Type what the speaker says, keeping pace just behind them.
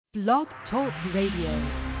Blog Talk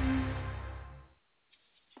Radio.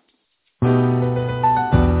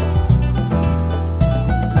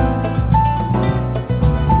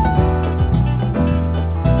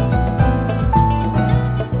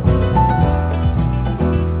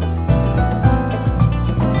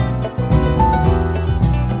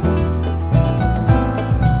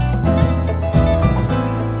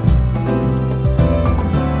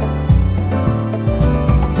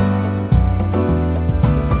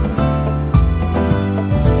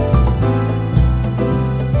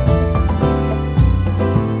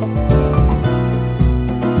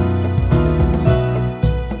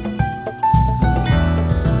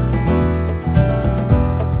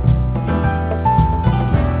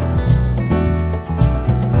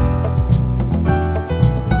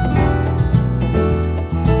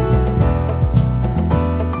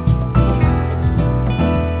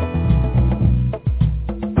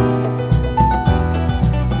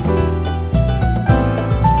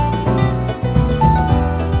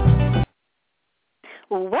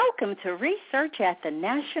 To Research at the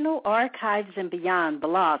National Archives and Beyond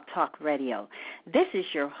Blog Talk Radio. This is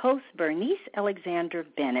your host, Bernice Alexander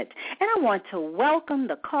Bennett, and I want to welcome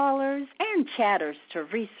the callers and chatters to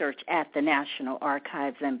Research at the National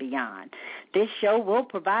Archives and Beyond. This show will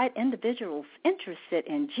provide individuals interested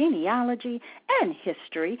in genealogy and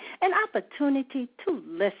history an opportunity to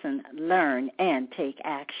listen, learn, and take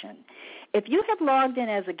action. If you have logged in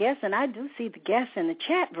as a guest, and I do see the guests in the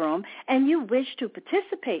chat room, and you wish to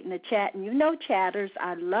participate in the chat, and you know chatters,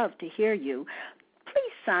 I'd love to hear you,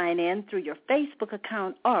 please sign in through your Facebook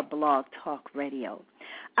account or Blog Talk Radio.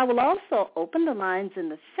 I will also open the lines in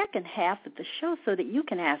the second half of the show so that you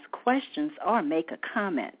can ask questions or make a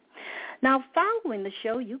comment. Now, following the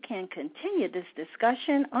show, you can continue this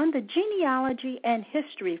discussion on the Genealogy and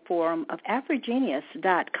History Forum of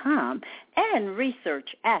Afrigenius.com and Research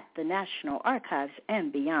at the National Archives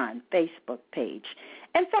and Beyond Facebook page.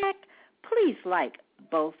 In fact, please like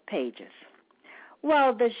both pages.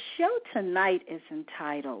 Well, the show tonight is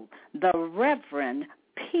entitled The Reverend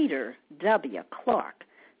Peter W. Clark,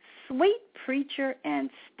 Sweet Preacher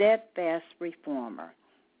and Steadfast Reformer,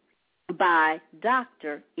 by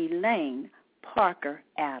Dr. Elaine Parker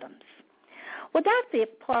Adams. Well, Dr.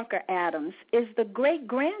 Parker Adams is the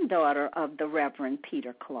great-granddaughter of the Reverend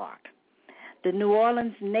Peter Clark. The New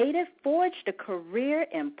Orleans native forged a career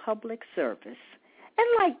in public service. And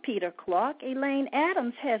like Peter Clark, Elaine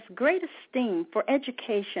Adams has great esteem for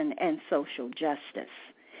education and social justice.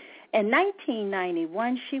 In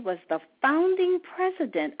 1991, she was the founding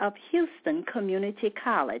president of Houston Community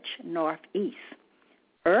College, Northeast.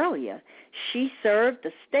 Earlier, she served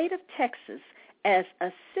the state of Texas as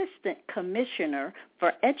Assistant Commissioner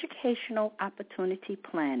for Educational Opportunity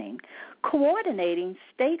Planning, coordinating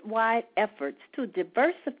statewide efforts to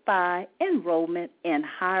diversify enrollment in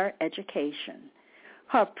higher education.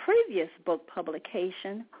 Her previous book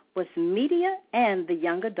publication was Media and the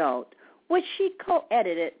Young Adult, which she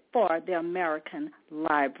co-edited for the American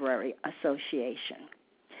Library Association.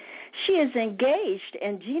 She is engaged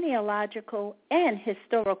in genealogical and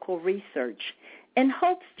historical research and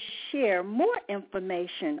hopes to share more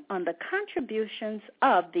information on the contributions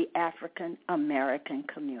of the African American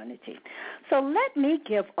community. So let me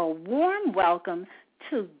give a warm welcome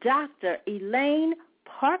to Dr. Elaine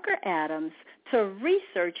Parker Adams to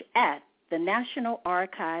Research at the National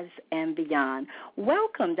Archives and Beyond.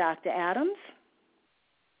 Welcome, Dr. Adams.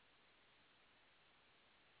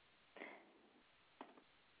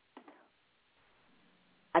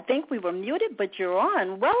 I think we were muted, but you're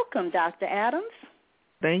on. Welcome, Dr. Adams.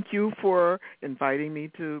 Thank you for inviting me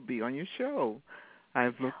to be on your show.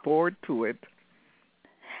 I've looked forward to it.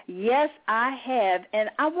 Yes, I have, and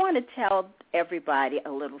I want to tell everybody a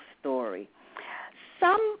little story.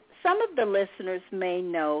 Some of the listeners may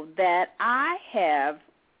know that I have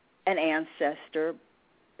an ancestor,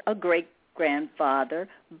 a great-grandfather,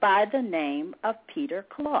 by the name of Peter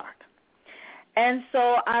Clark. And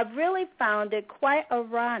so I really found it quite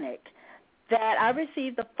ironic that I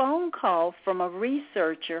received a phone call from a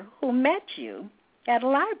researcher who met you at a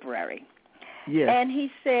library. Yes. And he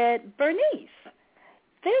said, Bernice,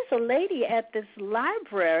 there's a lady at this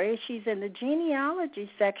library. She's in the genealogy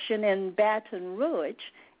section in Baton Rouge,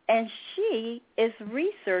 and she is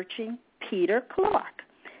researching Peter Clark.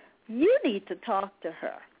 You need to talk to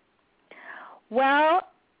her. Well,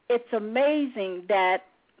 it's amazing that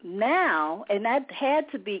now, and that had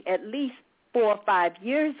to be at least 4 or 5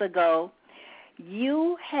 years ago,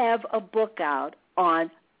 you have a book out on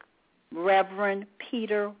Reverend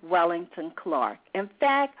Peter Wellington Clark. In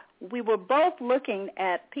fact, we were both looking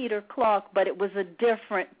at Peter Clark, but it was a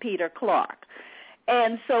different Peter Clark.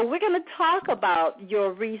 And so we're going to talk about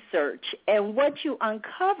your research and what you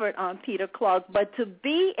uncovered on Peter Clark. But to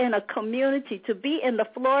be in a community, to be in the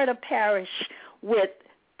Florida parish with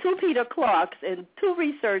two Peter Clarks and two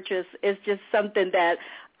researchers is just something that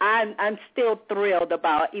I'm still thrilled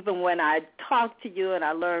about, even when I talk to you and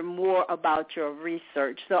I learn more about your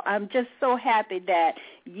research. So I'm just so happy that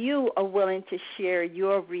you are willing to share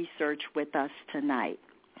your research with us tonight.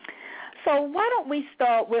 So why don't we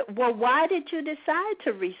start with, well, why did you decide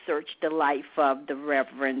to research the life of the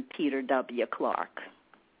Reverend Peter W. Clark?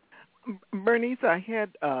 Bernice, I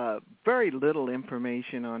had very little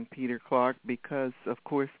information on Peter Clark because, of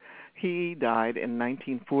course, he died in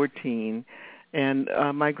 1914, and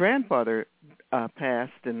my grandfather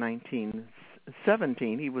passed in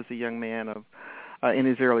 1917. He was a young man of in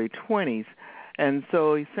his early 20s, and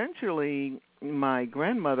so essentially my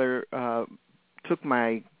grandmother took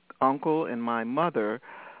my uncle and my mother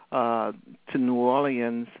to New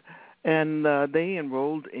Orleans, and they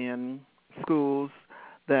enrolled in schools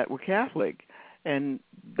that were Catholic, and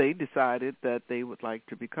they decided that they would like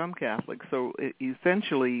to become Catholic. So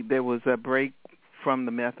essentially there was a break from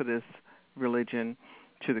the Methodist religion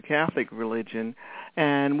to the Catholic religion,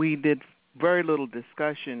 and we did very little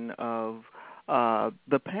discussion of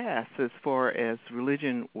the past as far as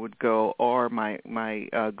religion would go, or my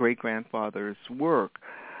great-grandfather's work.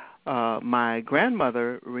 My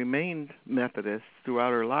grandmother remained Methodist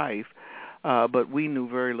throughout her life, but we knew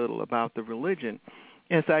very little about the religion.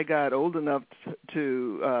 As I got old enough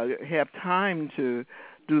to have time to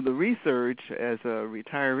do the research as a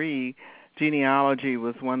retiree, genealogy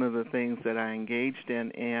was one of the things that I engaged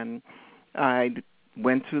in, and I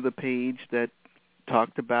went to the page that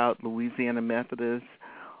talked about Louisiana Methodists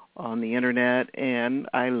on the Internet, and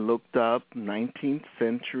I looked up 19th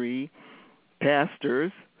century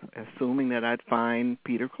pastors, assuming that I'd find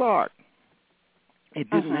Peter Clark. It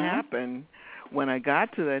didn't happen. When I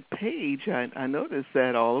got to that page, I noticed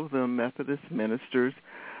that all of the Methodist ministers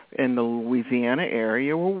in the Louisiana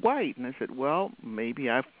area were white, and I said, well, maybe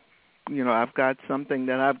I've got something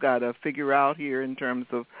that I've got to figure out here in terms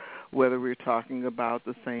of whether we're talking about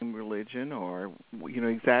the same religion or,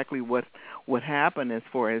 exactly what happened as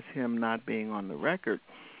far as him not being on the record.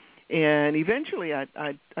 And eventually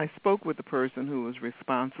I spoke with the person who was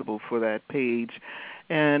responsible for that page,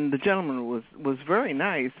 and the gentleman was very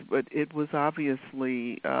nice, but it was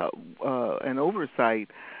obviously an oversight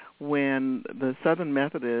when the Southern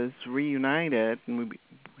Methodists reunited and we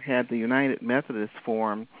had the United Methodist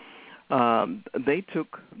Forum. They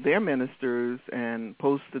took their ministers and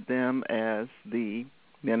posted them as the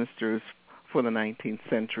ministers for the 19th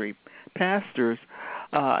century pastors,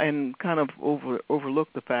 and kind of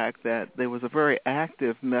overlooked the fact that there was a very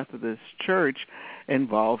active Methodist church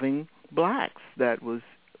involving blacks that was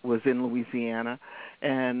in Louisiana,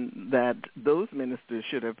 and that those ministers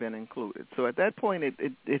should have been included. So at that point,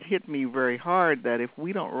 it hit me very hard that if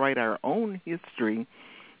we don't write our own history,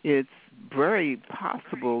 it's very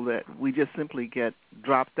possible that we just simply get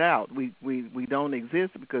dropped out. We don't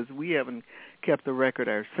exist because we haven't kept the record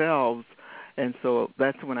ourselves. And so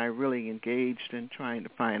that's when I really engaged in trying to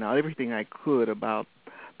find out everything I could about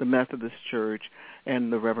the Methodist Church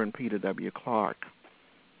and the Reverend Peter W. Clark.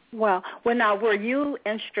 Well, now, were you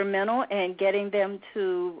instrumental in getting them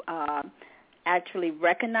to actually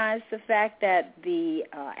recognize the fact that the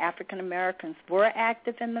African Americans were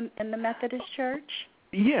active in the Methodist Church?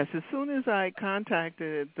 Yes, as soon as I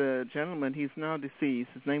contacted the gentleman, he's now deceased.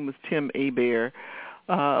 His name was Tim Hebert.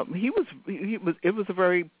 It was a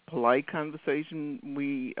very polite conversation.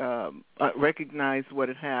 We recognized what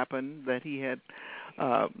had happened, that he had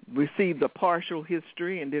received a partial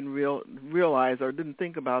history and didn't realize or didn't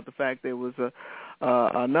think about the fact there was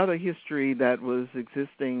another history that was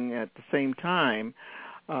existing at the same time.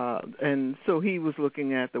 And so he was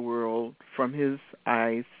looking at the world from his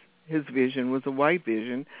eyes. His vision was a white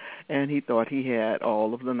vision, and he thought he had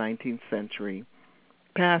all of the 19th century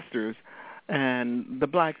pastors. And the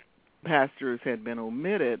black pastors had been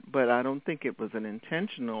omitted, but I don't think it was an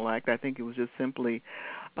intentional act. I think it was just simply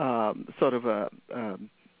sort of a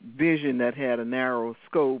vision that had a narrow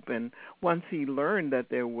scope. And once he learned that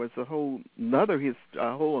there was a whole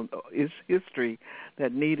history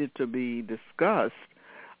that needed to be discussed,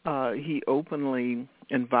 he openly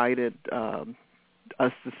invited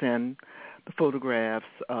us to send the photographs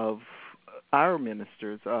of our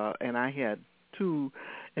ministers, and I had two,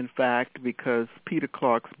 in fact, because Peter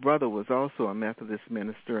Clark's brother was also a Methodist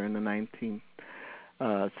minister in the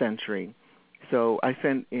 19th century. So I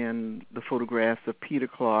sent in the photographs of Peter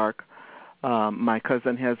Clark. My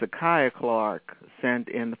cousin Hezekiah Clark sent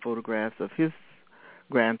in the photographs of his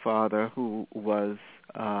grandfather, who was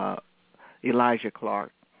Elijah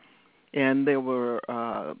Clark. And there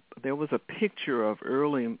was a picture of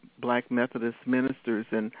early Black Methodist ministers,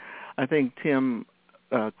 and I think Tim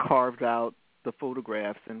carved out the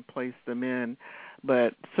photographs and placed them in.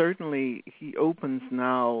 But certainly he opens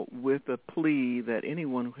now with a plea that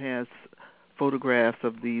anyone who has photographs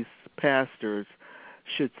of these pastors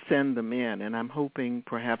should send them in. And I'm hoping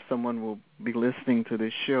perhaps someone will be listening to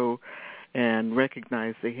this show and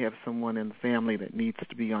recognize they have someone in the family that needs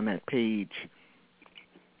to be on that page.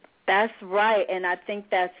 That's right, and I think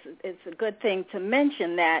it's a good thing to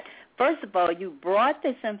mention that, first of all, you brought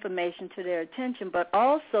this information to their attention, but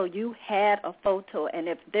also you had a photo. And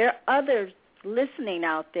if there are others listening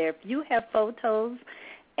out there, if you have photos,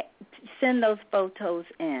 send those photos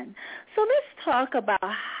in. So let's talk about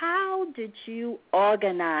how did you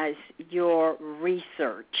organize your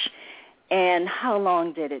research, and how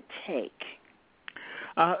long did it take?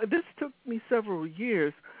 This took me several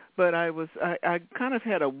years, but I kind of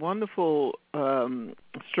had a wonderful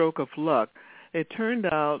stroke of luck. It turned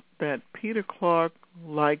out that Peter Clark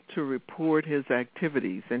liked to report his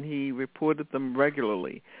activities, and he reported them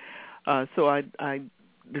regularly. So I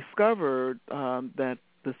discovered that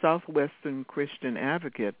the Southwestern Christian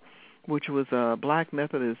Advocate, which was a Black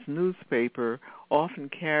Methodist newspaper, often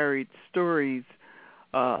carried stories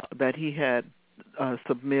that he had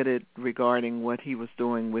submitted regarding what he was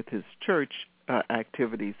doing with his church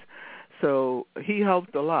activities. So he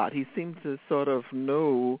helped a lot. He seemed to sort of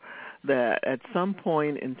know that at some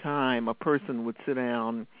point in time a person would sit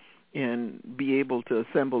down and be able to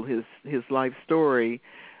assemble his life story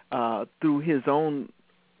through his own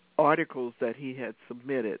articles that he had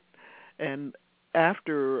submitted. And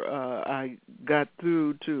after I got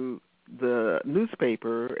through to the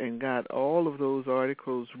newspaper and got all of those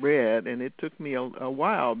articles read, and it took me a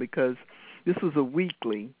while because this was a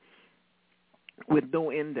weekly with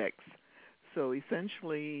no index. So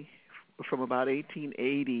essentially from about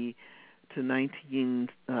 1880 to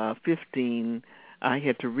 1915, I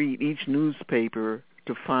had to read each newspaper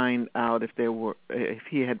to find out if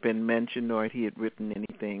he had been mentioned or if he had written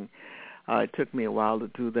anything. It took me a while to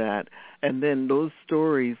do that. And then those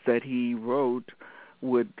stories that he wrote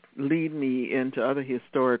would lead me into other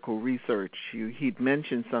historical research. He'd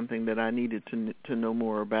mentioned something that I needed to know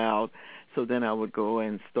more about, so then I would go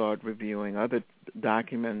and start reviewing other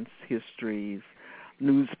documents, histories,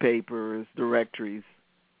 newspapers, directories.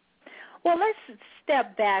 Well, let's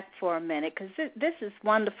step back for a minute, because this is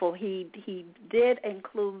wonderful. He did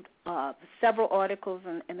include several articles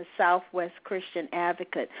in the Southwest Christian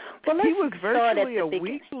Advocate. Well, let's he was virtually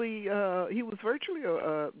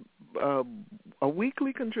a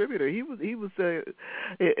weekly contributor. It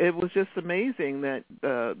was just amazing that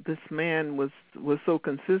this man was so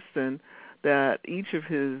consistent that each of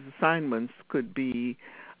his assignments could be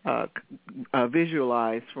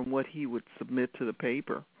visualized from what he would submit to the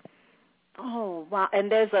paper. Oh, wow. And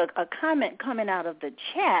there's a comment coming out of the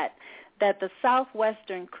chat that the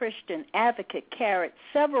Southwestern Christian Advocate carried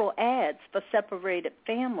several ads for separated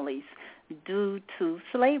families due to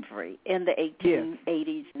slavery in the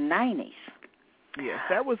 1880s and 90s. Yes,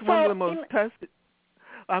 that was one of the most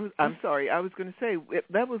I'm sorry, I was going to say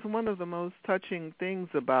that was one of the most touching things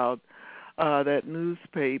about that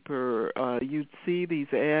newspaper. You'd see these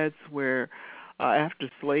ads where after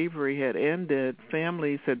slavery had ended,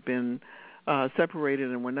 families had been separated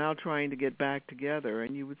and were now trying to get back together,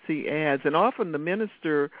 and you would see ads. And often the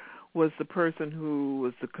minister was the person who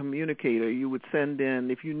was the communicator. You would send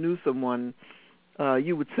in, if you knew someone,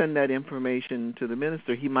 you would send that information to the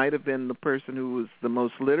minister. He might have been the person who was the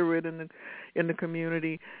most literate in the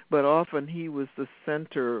community, but often he was the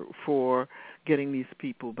center for getting these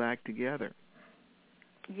people back together.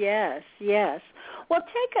 Yes, yes. Well,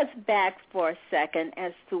 take us back for a second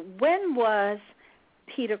as to when was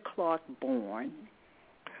Peter Clark born,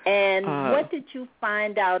 and what did you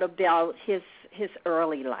find out about his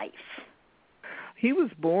early life? He was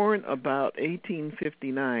born about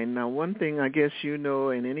 1859. Now, one thing I guess you know,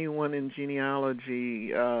 and anyone in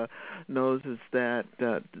genealogy knows, is that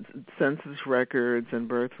census records and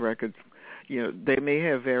birth records, they may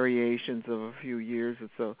have variations of a few years or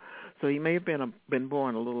so. So he may have been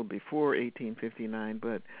born a little before 1859,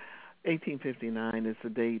 but 1859 is the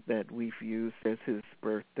date that we've used as his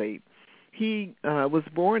birth date. He was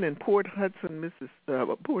born in Port Hudson,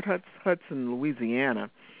 Louisiana,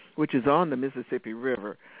 which is on the Mississippi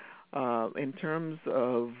River. In terms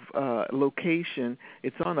of location,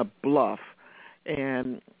 it's on a bluff,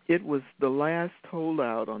 and it was the last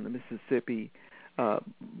holdout on the Mississippi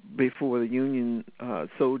before the Union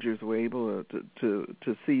soldiers were able to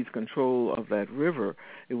seize control of that river.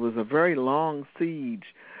 It was a very long siege,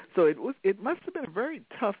 so it must have been a very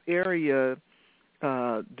tough area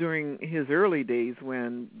during his early days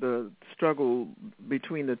when the struggle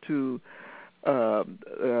between the two,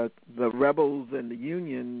 the rebels and the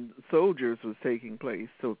Union soldiers was taking place.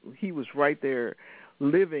 So he was right there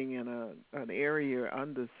living in an area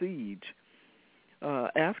under siege.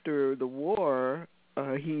 After the war,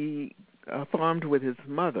 he farmed with his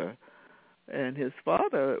mother, and his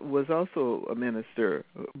father was also a minister.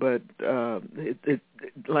 But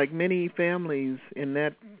like many families in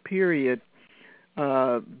that period,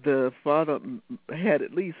 the father had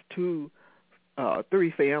at least 3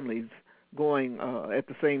 families going at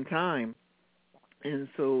the same time, and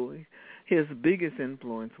so his biggest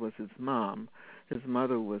influence was his mom. His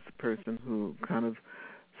mother was the person who kind of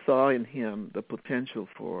saw in him the potential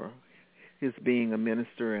for his being a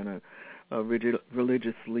minister and a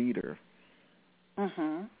religious leader.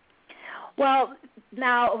 Mm-hmm. Well,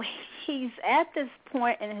 now he's at this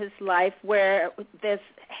point in his life where there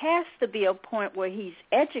has to be a point where he's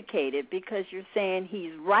educated, because you're saying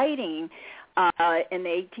he's writing in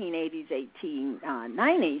the 1880s,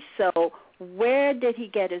 1890s. So where did he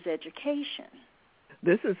get his education?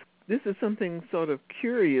 This is something sort of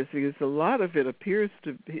curious, because a lot of it appears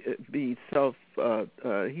to be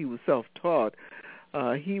he was self-taught.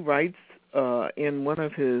 He writes in one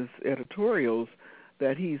of his editorials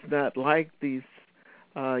that he's not like these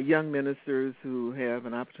young ministers who have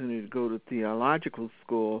an opportunity to go to theological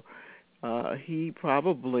school. He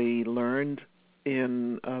probably learned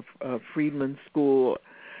in a freedman's school,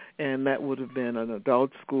 and that would have been an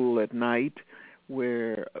adult school at night,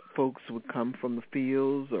 where folks would come from the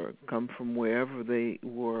fields or come from wherever they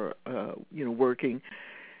were, working,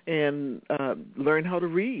 and learn how to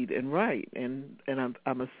read and write. And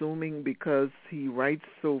I'm assuming because he writes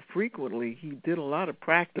so frequently, he did a lot of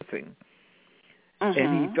practicing.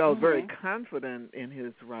 And he felt very confident in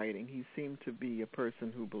his writing. He seemed to be a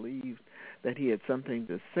person who believed that he had something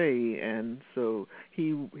to say, and so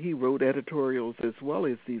he wrote editorials as well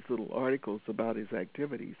as these little articles about his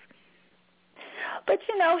activities. But,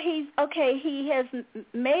 he has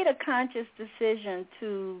made a conscious decision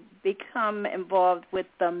to become involved with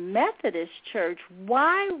the Methodist Church.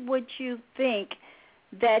 Why would you think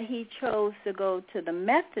that he chose to go to the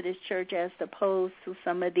Methodist Church as opposed to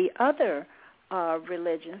some of the other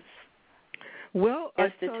religious institutions? I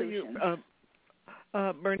tell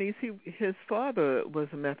you, Bernice, his father was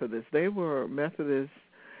a Methodist. They were Methodists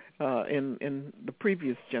in the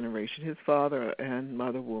previous generation. His father and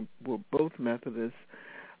mother were both Methodists.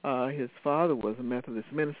 His father was a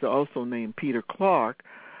Methodist minister, also named Peter Clark.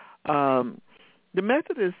 The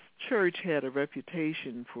Methodist Church had a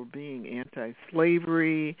reputation for being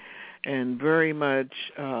anti-slavery and very much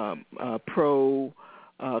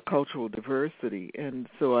pro-cultural diversity. And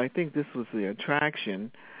so I think this was the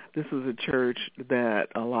attraction. This was a church that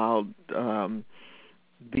allowed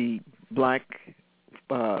the black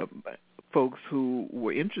folks who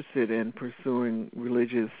were interested in pursuing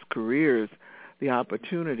religious careers the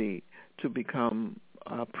opportunity to become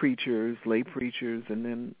preachers, lay preachers, and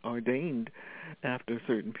then ordained after a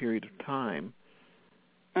certain period of time.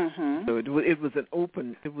 So it was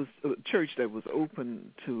a church that was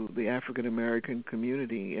open to the African American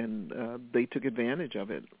community, and they took advantage of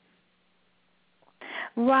it.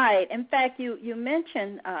 Right. In fact, you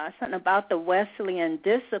mentioned something about the Wesleyan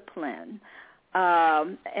discipline.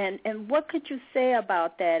 And what could you say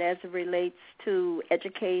about that as it relates to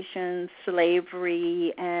education,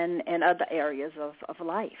 slavery, and other areas of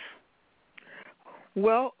life?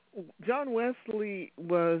 Well, John Wesley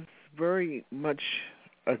was very much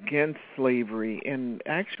against slavery, and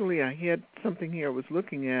actually I had something here I was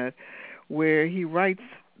looking at where he writes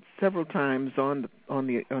several times on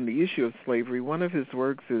the issue of slavery. One of his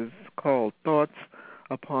works is called Thoughts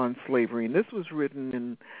Upon Slavery, and this was written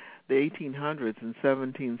in the 1800s in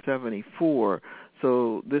 1774,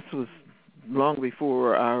 so this was long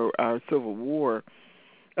before our Civil War.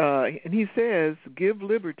 And he says, "Give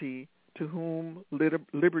liberty to whom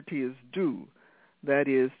liberty is due, that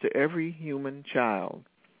is, to every human child,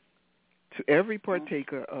 to every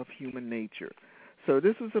partaker of human nature." So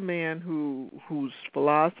this was a man whose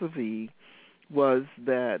philosophy was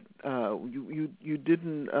that you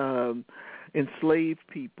didn't enslave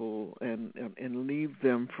people and leave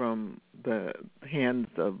them from the hands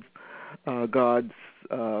of God's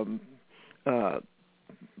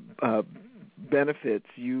benefits.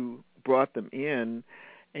 You brought them in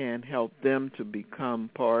and helped them to become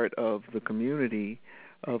part of the community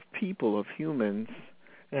of people, of humans,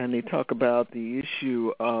 and they talk about the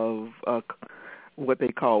issue of what they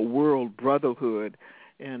call world brotherhood.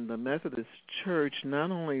 And the Methodist Church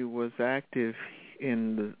not only was active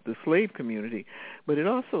in the slave community, but it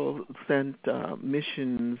also sent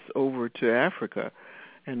missions over to Africa,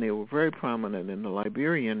 and they were very prominent in the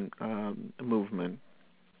Liberian movement.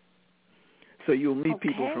 So you'll meet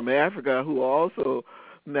people from Africa who are also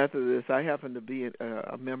Methodists. I happen to be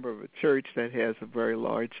a member of a church that has a very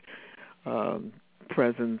large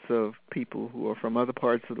presence of people who are from other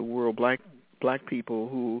parts of the world, black people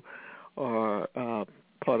who are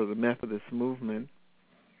part of the Methodist movement.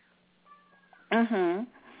 Mhm.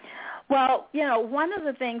 Well, you know, one of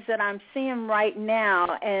the things that I'm seeing right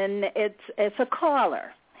now, and it's a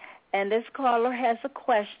caller, and this caller has a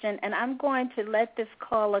question, and I'm going to let this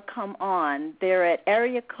caller come on. They're at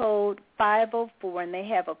area code 504, and they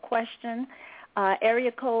have a question.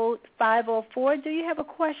 Area code 504, do you have a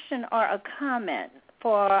question or a comment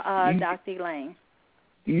for Dr. Elaine?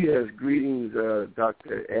 Yes, greetings,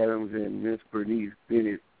 Dr. Adams and Miss Bernice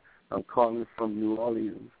Bennett. I'm calling from New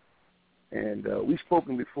Orleans. And we've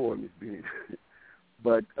spoken before, Ms. Bennett,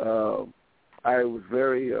 but I was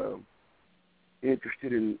very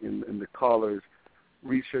interested in the caller's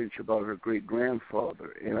research about her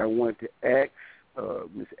great-grandfather, and I wanted to ask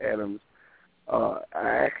Ms. Adams, I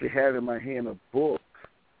actually have in my hand a book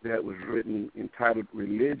that was written entitled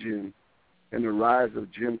Religion and the Rise of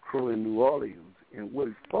Jim Crow in New Orleans, and what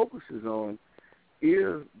it focuses on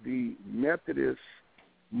is the Methodist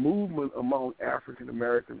movement among African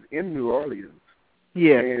Americans in New Orleans.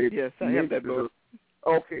 Yes, I have that book.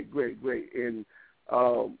 Okay, great. And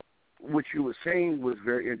what you were saying was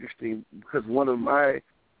very interesting because one of my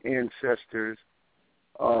ancestors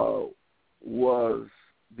was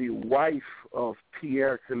the wife of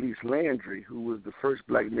Pierre Calise Landry, who was the first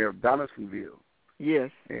black mayor of Donaldsonville. Yes.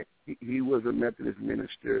 And he was a Methodist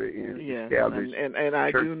minister and established. And I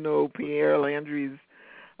do know Pierre Landry's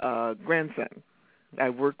grandson. I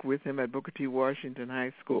worked with him at Booker T. Washington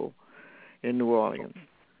High School in New Orleans.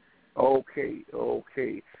 Okay.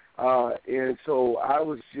 And so I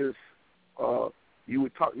was just, you were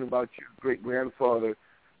talking about your great-grandfather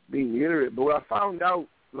being illiterate, but what I found out,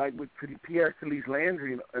 like with Pierre Calise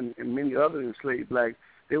Landry and many other enslaved blacks,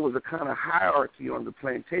 there was a kind of hierarchy on the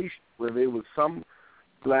plantation where there was some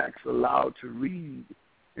blacks allowed to read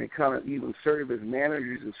and kind of even serve as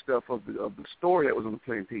managers and stuff of the store that was on the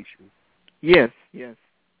plantation. Yes.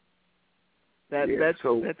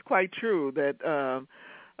 That's quite true. That,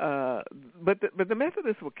 but the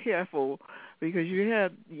Methodists were careful because you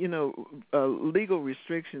had, legal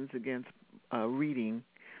restrictions against reading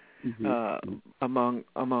among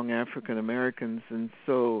African Americans, and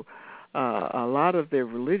so a lot of their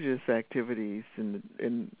religious activities,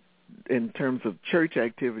 in terms of church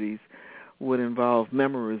activities, would involve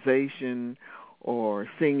memorization or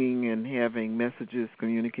singing and having messages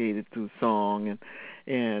communicated through song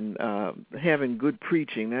and having good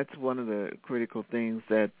preaching. That's one of the critical things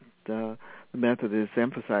that the Methodists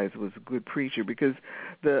emphasized, was a good preacher, because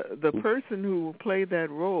the person who played that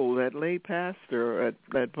role, that lay pastor,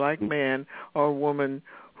 that black man or woman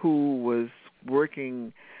who was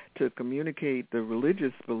working to communicate the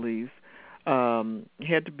religious beliefs,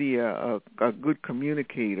 had to be a good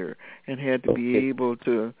communicator and had to be able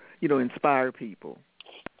to, inspire people.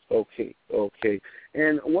 Okay.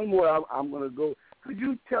 And one more, I'm going to go. Could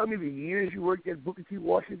you tell me the years you worked at Booker T.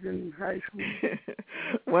 Washington High School?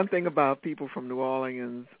 One thing about people from New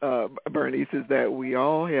Orleans, Bernice, is that we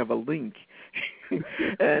all have a link.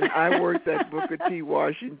 And I worked at Booker T.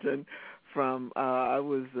 Washington from, I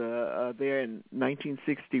was there in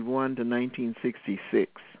 1961 to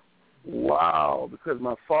 1966. Wow, because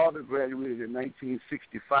my father graduated in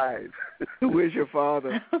 1965. Who is your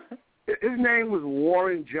father? His name was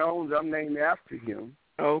Warren Jones. I'm named after him.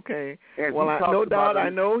 Okay. And well, no doubt I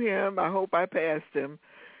know him. I hope I passed him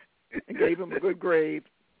and gave him a good grade.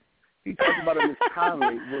 He talked about him as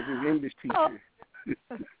Conley, was his English teacher.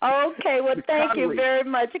 Okay, well, thank you very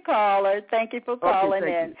much, caller. Thank you for calling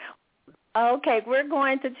in. Okay, we're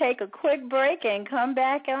going to take a quick break and come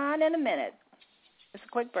back on in a minute. Just a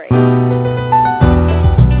quick break.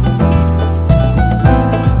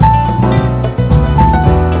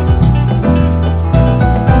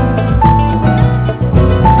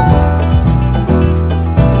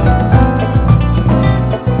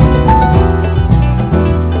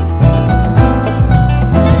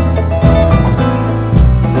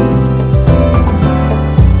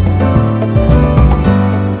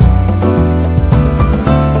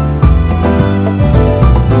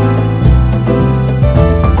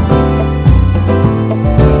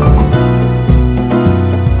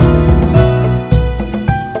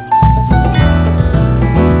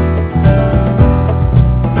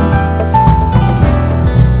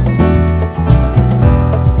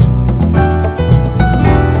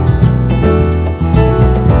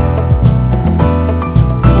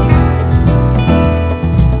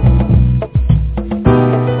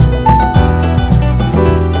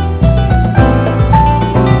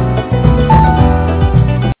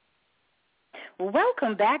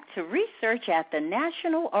 Welcome back to Research at the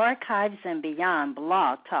National Archives and Beyond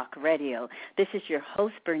Blog Talk Radio. This is your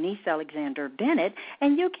host, Bernice Alexander Bennett,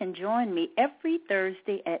 and you can join me every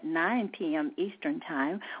Thursday at 9 p.m. Eastern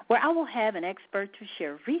Time, where I will have an expert to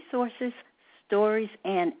share resources, stories,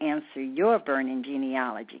 and answer your burning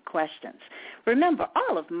genealogy questions. Remember,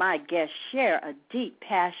 all of my guests share a deep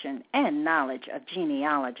passion and knowledge of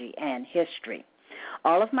genealogy and history.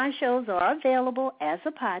 All of my shows are available as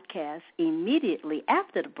a podcast immediately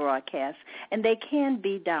after the broadcast, and they can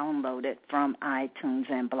be downloaded from iTunes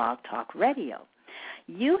and Blog Talk Radio.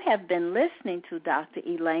 You have been listening to Dr.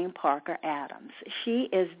 Elaine Parker Adams. She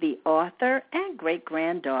is the author and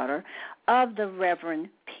great-granddaughter of the Reverend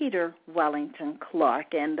Peter Wellington Clark,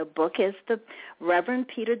 and the book is the Reverend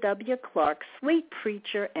Peter W. Clark, Sweet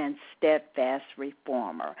Preacher and Steadfast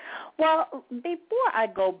Reformer. Well, before I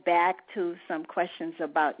go back to some questions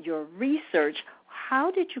about your research,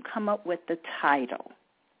 how did you come up with the title?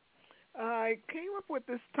 I came up with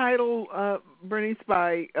this title, Bernice,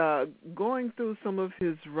 by going through some of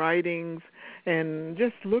his writings and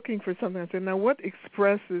just looking for something. I said, now what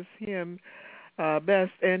expresses him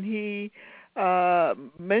best? And he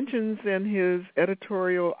mentions in his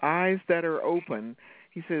editorial, Eyes That Are Open,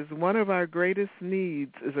 he says, one of our greatest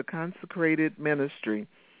needs is a consecrated ministry.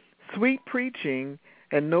 Sweet preaching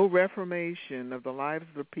and no reformation of the lives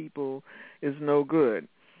of the people is no good.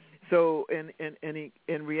 So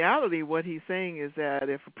in reality, what he's saying is that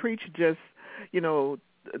if a preacher just,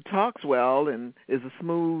 talks well and is a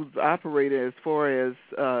smooth operator as far as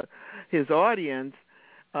his audience,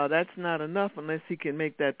 that's not enough unless he can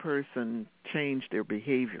make that person change their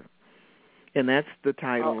behavior. And that's the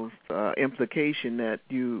title's implication, that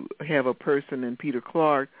you have a person in Peter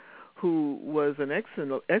Clark who was an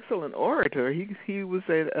excellent orator. He was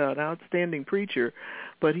an outstanding preacher,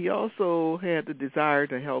 but he also had the desire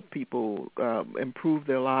to help people improve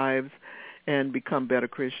their lives and become better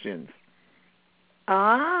Christians.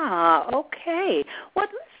 Okay. Well,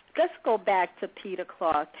 let's go back to Peter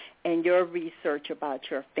Clark and your research about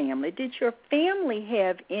your family. Did your family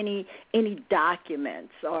have any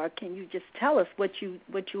documents, or can you just tell us what you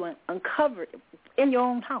uncovered in your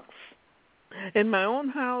own house? In my own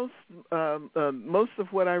house, most of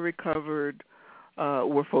what I recovered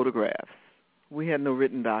were photographs. We had no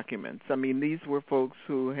written documents. I mean, these were folks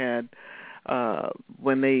who had,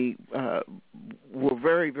 when they were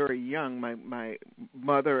very, very young, my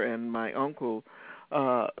mother and my uncle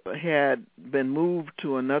had been moved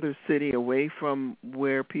to another city away from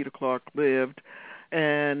where Peter Clark lived,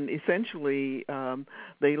 and essentially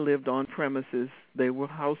they lived on premises. They were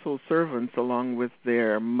household servants along with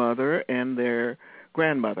their mother and their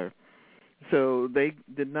grandmother. So they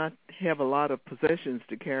did not have a lot of possessions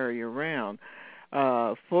to carry around.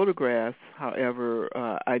 Photographs, however,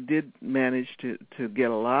 I did manage to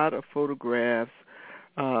get a lot of photographs.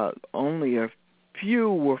 Only a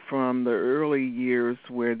few were from the early years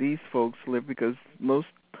where these folks lived, because most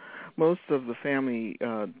of the family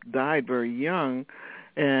died very young,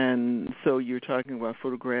 and so you're talking about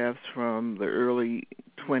photographs from the early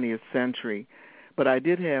 20th century. But I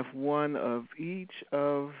did have one of each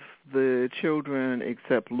of the children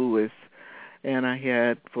except Louis, and I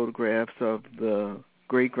had photographs of the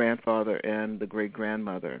great-grandfather and the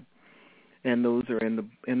great-grandmother, and those are in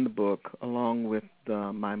the book, along with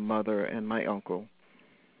my mother and my uncle,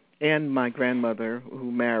 and my grandmother,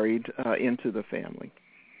 who married into the family.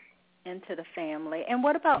 Into the family. And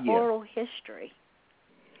what about oral history?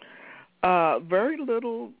 Very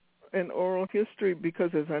little in oral history,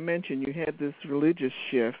 because, as I mentioned, you had this religious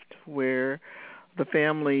shift where the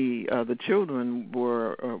family, the children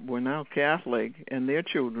were now Catholic, and their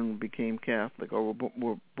children became Catholic or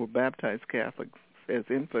were baptized Catholics as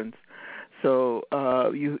infants. So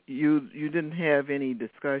you didn't have any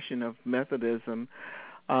discussion of Methodism.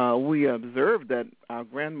 We observed that our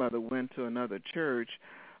grandmother went to another church,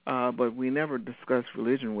 but we never discussed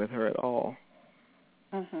religion with her at all.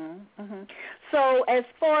 So as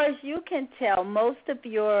far as you can tell, most of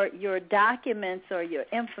your documents or your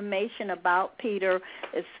information about Peter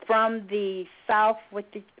is from the South. What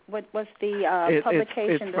was the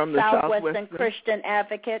publication? It's from the Southwestern Christian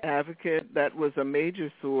Advocate. That was a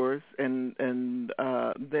major source, and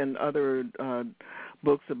then other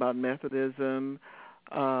books about Methodism,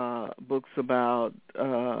 books about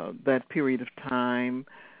that period of time.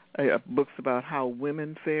 Books about how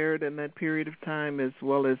women fared in that period of time, as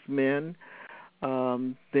well as men.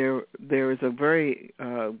 There is a very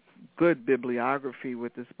good bibliography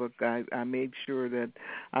with this book. I made sure that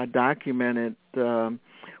I documented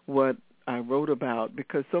what I wrote about,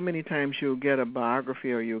 because so many times you'll get a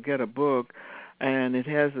biography or you'll get a book, and it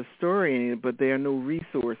has a story in it, but there are no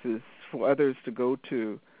resources for others to go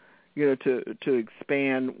to, to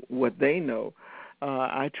expand what they know.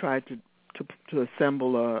 I tried to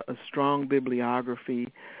assemble a strong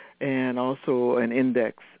bibliography and also an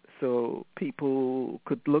index so people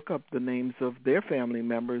could look up the names of their family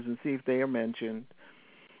members and see if they are mentioned.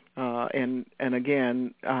 And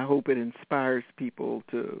again, I hope it inspires people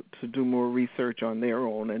to do more research on their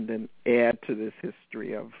own and then add to this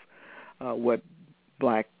history of what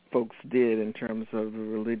black folks did in terms of the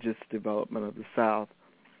religious development of the South.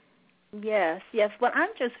 Yes. Well, I'm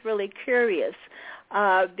just really curious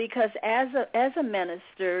because as a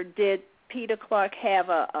minister, did Peter Clark have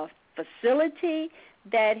a facility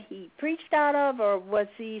that he preached out of, or was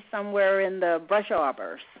he somewhere in the brush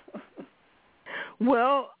arbors?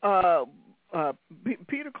 Well,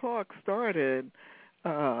 Peter Clark started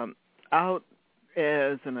out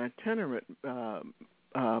as an itinerant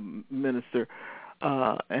minister,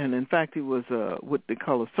 and in fact he was what they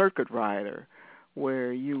call a circuit rider,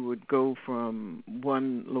 where you would go from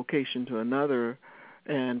one location to another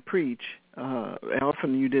and preach.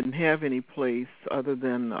 Often you didn't have any place other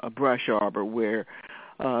than a brush arbor where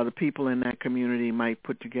the people in that community might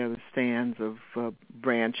put together stands of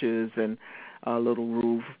branches and a little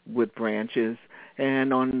roof with branches.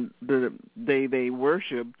 And on the day they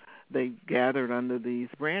worshiped, they gathered under these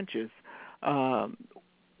branches.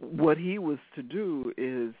 What he was to do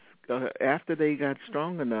is, after they got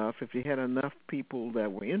strong enough, if he had enough people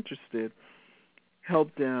that were interested,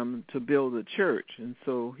 help them to build a church. And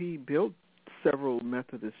so he built several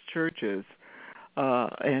Methodist churches.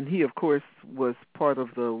 And he, of course, was part of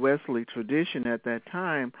the Wesley tradition at that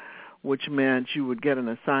time, which meant you would get an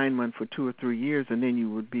assignment for 2 or 3 years, and then you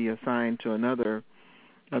would be assigned to another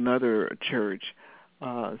church.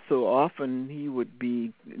 So often he would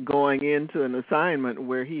be going into an assignment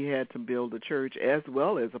where he had to build a church as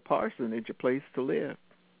well as a parsonage, a place to live.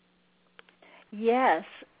 Yes,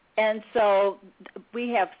 and so we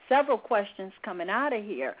have several questions coming out of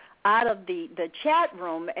here, out of the chat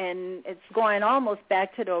room, and it's going almost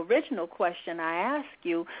back to the original question I asked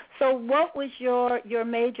you. So what was your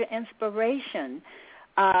major inspiration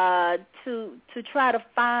to try to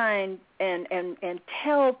find and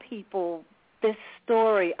tell people this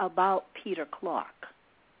story about Peter Clark?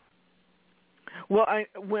 Well,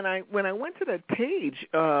 when I went to that page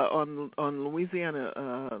on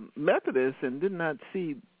Louisiana Methodist and did not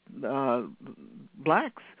see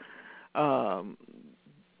blacks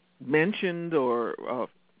mentioned or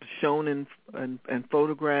shown in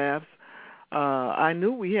photographs, I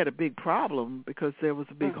knew we had a big problem because there was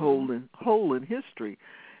a big hole in history,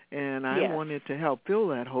 and I wanted to help fill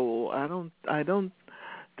that hole. I don't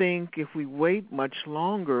think if we wait much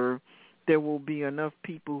longer, there will be enough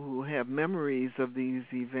people who have memories of these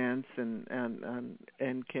events and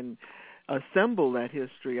can assemble that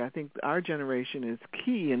history. I think our generation is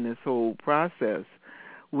key in this whole process.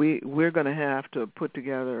 We're going to have to put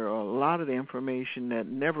together a lot of the information that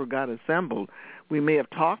never got assembled. We may have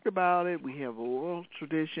talked about it. We have oral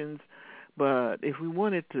traditions, but if we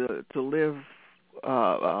want it to live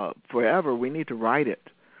forever, we need to write it.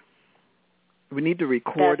 We need to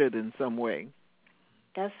record it in some way.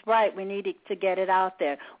 That's right. We need to get it out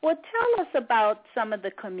there. Well, tell us about some of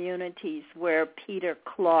the communities where Peter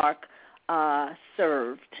Clark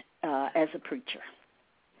served as a preacher.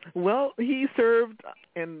 Well, he served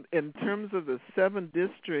in terms of the 7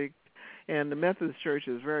 districts, and the Methodist Church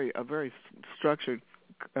is a very structured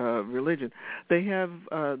religion. They have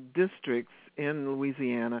districts in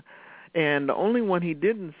Louisiana, and the only one he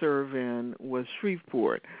didn't serve in was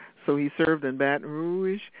Shreveport. So he served in Baton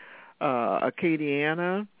Rouge,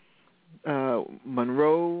 Acadiana,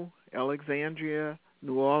 Monroe, Alexandria,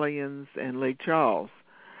 New Orleans, and Lake Charles.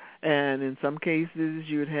 And in some cases,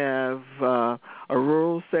 you'd have a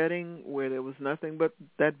rural setting where there was nothing but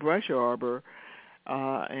that brush arbor.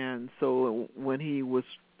 And so when he was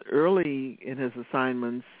early in his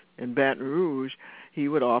assignments in Baton Rouge, he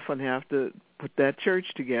would often have to put that church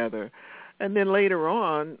together. And then later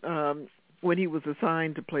on, when he was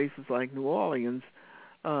assigned to places like New Orleans,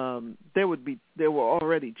 there were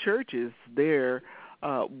already churches there.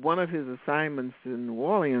 One of his assignments in New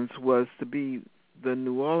Orleans was to be the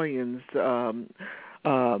New Orleans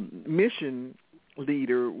mission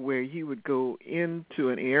leader, where he would go into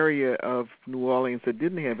an area of New Orleans that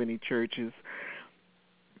didn't have any churches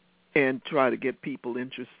and try to get people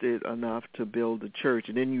interested enough to build a church.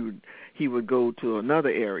 And then he would go to another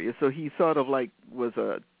area. So he sort of like was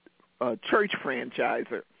a church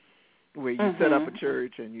franchiser, where you set up a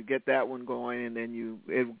church and you get that one going, and then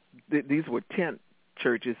these were tent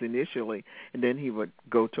churches initially, and then he would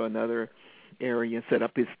go to another area, set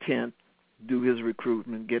up his tent, do his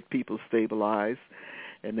recruitment, get people stabilized,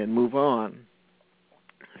 and then move on.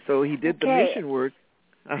 So he did the mission work.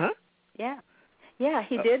 Yeah,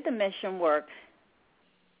 he did the mission work.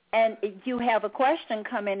 And you have a question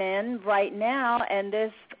coming in right now, and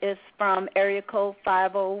this is from area code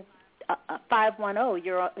 510.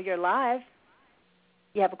 You're live.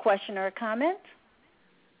 You have a question or a comment?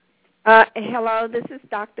 Hello, this is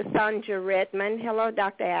Dr. Sandra Redmond. Hello,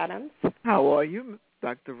 Dr. Adams. How are you,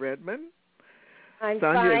 Dr. Redmond? I'm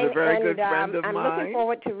Sandra fine, is a very and good friend of I'm mine. looking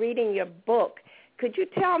forward to reading your book. Could you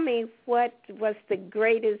tell me what was the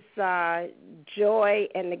greatest joy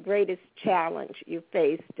and the greatest challenge you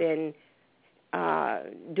faced in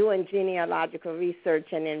doing genealogical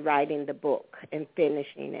research and in writing the book and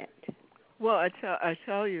finishing it? Well, I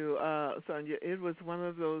tell you, Sonia, it was one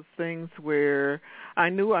of those things where I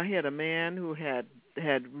knew I had a man who had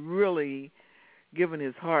really given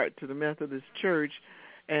his heart to the Methodist Church,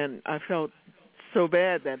 and I felt so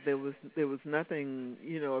bad that there was nothing,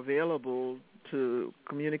 available to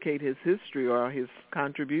communicate his history or his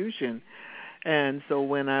contribution. And so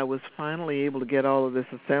when I was finally able to get all of this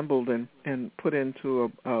assembled and put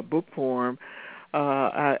into a book form,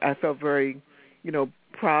 I felt very,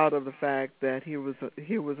 proud of the fact that here was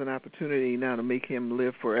an opportunity now to make him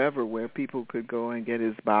live forever, where people could go and get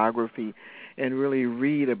his biography and really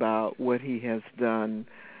read about what he has done.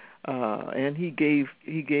 And he gave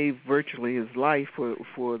virtually his life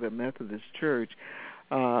for the Methodist Church.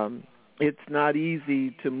 It's not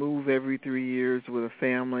easy to move every 3 years with a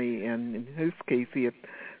family, and in his case, he had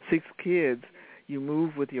 6 kids. You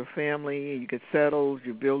move with your family, you get settled,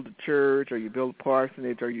 you build a church, or you build a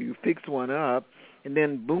parsonage, or you fix one up, and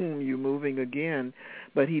then, boom, you're moving again.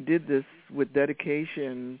 But he did this with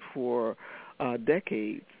dedication for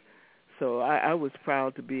decades. So I was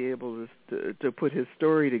proud to be able to put his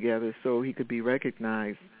story together so he could be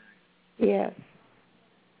recognized. Yes.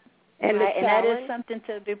 And that is something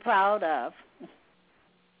to be proud of.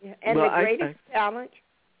 Yeah. And the greatest challenge?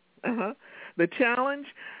 The challenge,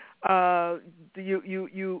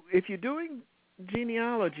 you if you're doing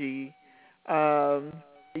genealogy,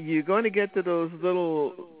 you're going to get to those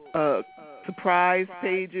little surprise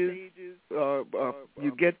pages,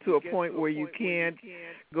 you get to a point where you can't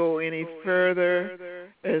go any further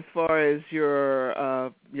as far as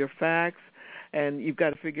your facts, and you've got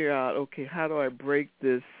to figure out, okay, how do I break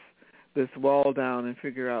this wall down and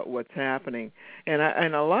figure out what's happening?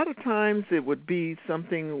 And a lot of times it would be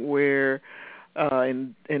something where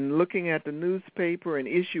in looking at the newspaper, an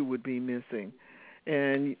issue would be missing.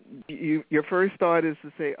 And your first thought is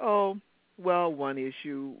to say, oh, well, one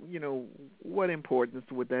issue, what importance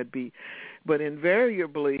would that be? But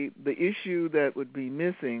invariably, the issue that would be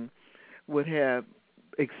missing would have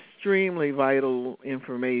extremely vital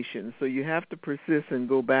information. So you have to persist and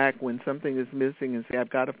go back when something is missing and say,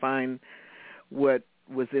 I've got to find what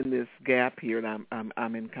was in this gap here that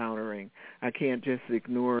I'm encountering. I can't just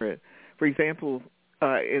ignore it. For example,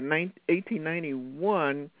 in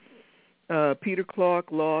 1891, Peter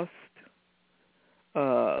Clark lost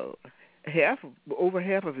over half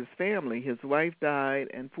of his family. His wife died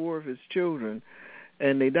and 4 of his children,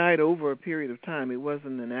 and they died over a period of time. It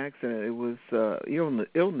wasn't an accident. It was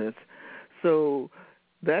illness. So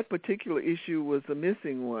that particular issue was a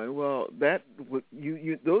missing one. Well,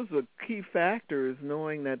 those are key factors,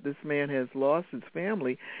 knowing that this man has lost his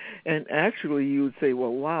family, and actually you would say,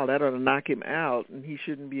 well, wow, that ought to knock him out, and he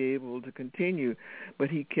shouldn't be able to continue,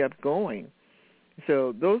 but he kept going.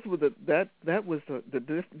 So those were that was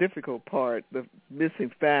the difficult part, the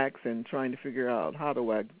missing facts and trying to figure out how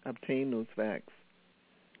do I obtain those facts.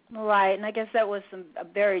 Right, and I guess that was a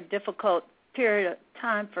very difficult period of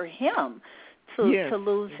time for him to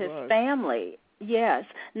lose his family. Yes.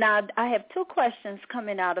 Now, I have 2 questions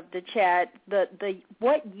coming out of the chat.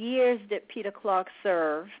 What years did Peter Clark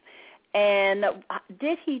serve, and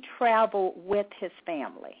did he travel with his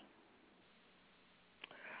family?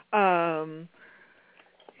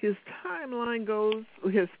 His timeline goes,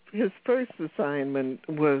 his first assignment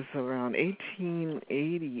was around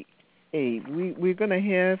 1888. We're going to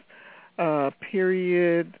have a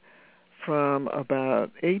period from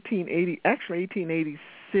about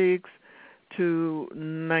 1886 to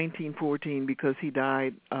 1914, because he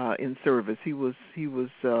died in service. He was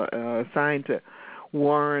assigned to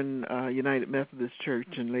Warren United Methodist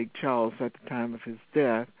Church in Lake Charles at the time of his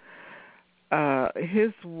death.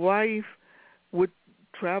 His wife would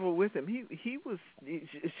travel with him. She was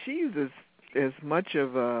as much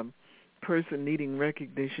of a person needing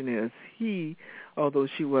recognition as he, although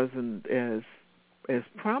she wasn't as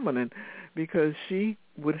prominent, because she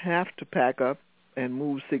would have to pack up and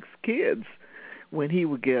move 6 kids when he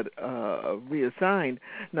would get reassigned.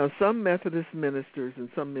 Now, some Methodist ministers and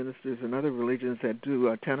some ministers in other religions that do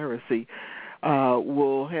itinerancy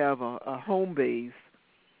will have a home base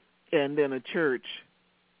and then a church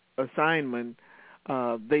assignment.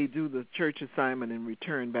 They do the church assignment and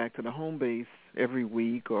return back to the home base every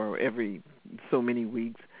week or every so many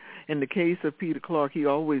weeks. In the case of Peter Clark, he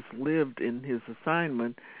always lived in his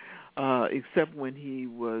assignment, except when he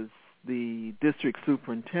was the district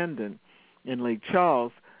superintendent in Lake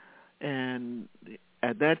Charles, and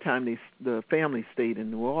at that time the family stayed in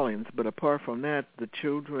New Orleans. But apart from that, the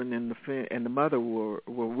children and the mother were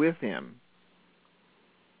with him.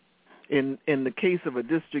 In the case of a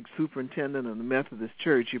district superintendent of the Methodist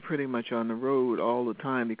Church, you're pretty much on the road all the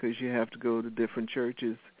time because you have to go to different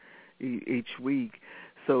churches each week.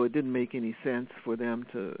 So it didn't make any sense for them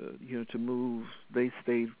to move. They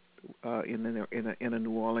stayed in a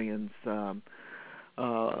New Orleans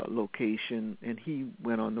location, and he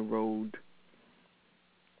went on the road.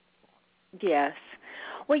 Yes.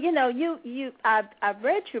 Well, I've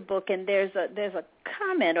read your book, and there's a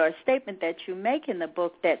comment or a statement that you make in the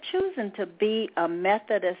book that choosing to be a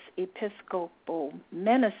Methodist Episcopal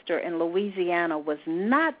minister in Louisiana was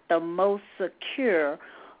not the most secure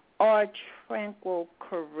or tranquil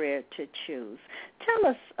career to choose.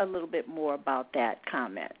 Tell us a little bit more about that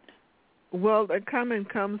comment. Well, that comment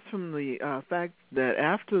comes from the fact that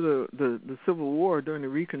after the Civil War, during the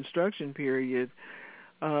Reconstruction period,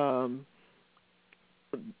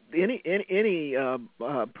 any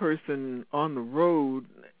person on the road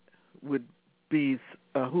would be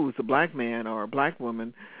who was a black man or a black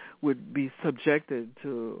woman would be subjected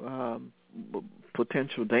to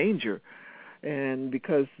potential danger, and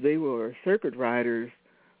because they were circuit riders,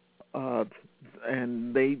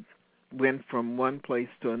 and they went from one place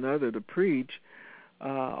to another to preach,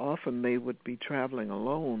 often they would be traveling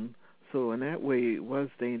alone. So in that way, it was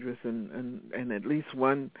dangerous. And at least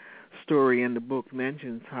one story in the book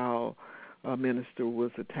mentions how a minister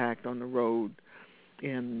was attacked on the road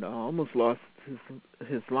and almost lost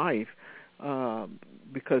his life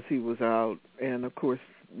because he was out. And of course,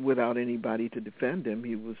 without anybody to defend him,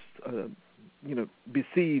 he was,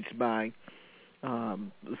 besieged by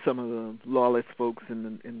some of the lawless folks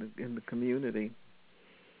in the community.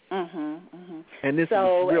 Mm-hmm, mm-hmm. And this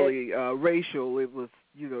was really racial. It was,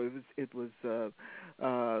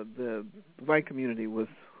 the white community was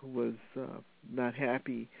not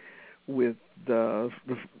happy with the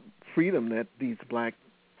freedom that these black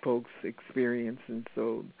folks experienced, and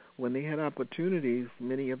so when they had opportunities,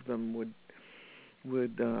 many of them would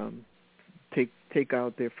take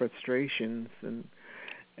out their frustrations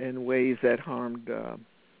in ways that harmed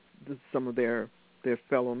some of their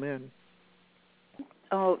fellow men.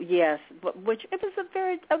 Oh, yes, which it was a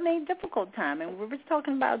very, difficult time. And we were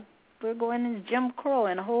talking about we're going into Jim Crow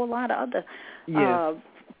and a whole lot of other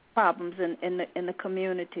problems in the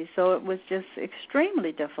community. So it was just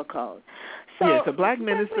extremely difficult. So, yes, a black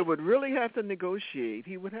minister would really have to negotiate.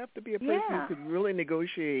 He would have to be a person who could really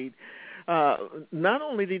negotiate. Not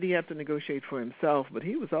only did he have to negotiate for himself, but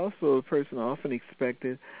he was also a person often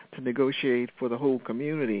expected to negotiate for the whole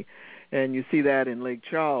community. And you see that in Lake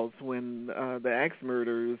Charles when the axe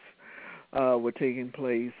murders were taking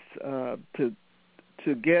place,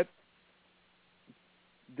 to get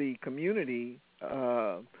the community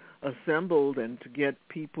assembled and to get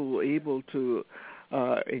people able to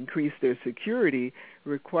increase their security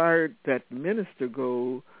required that the minister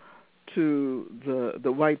go to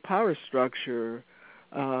the white power structure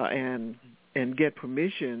and get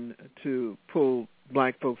permission to pull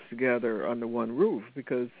black folks together under one roof,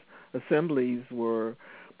 because assemblies were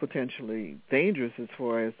potentially dangerous as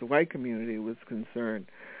far as the white community was concerned,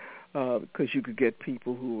 because you could get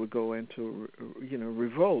people who would go into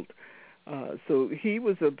revolt. So he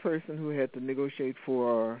was a person who had to negotiate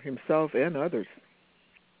for himself and others.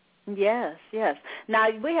 Yes, yes.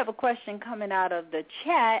 Now, we have a question coming out of the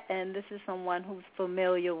chat, and this is someone who's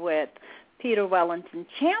familiar with Peter Wellington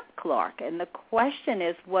Champ Clark. And the question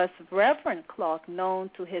is, was Reverend Clark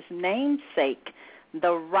known to his namesake,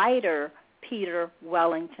 the writer Peter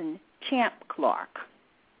Wellington Champ Clark?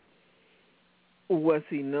 Was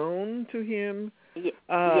he known to him?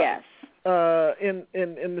 Yes. In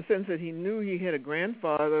the sense that he knew he had a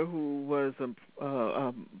grandfather who was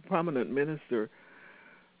a prominent minister.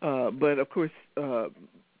 But, of course,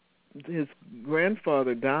 his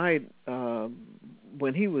grandfather died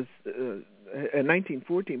when he was in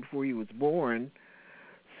 1914, before he was born,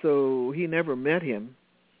 so he never met him.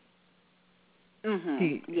 Mm-hmm.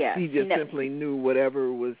 He just simply knew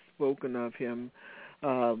whatever was spoken of him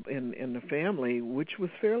in the family, which was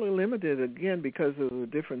fairly limited, again, because of the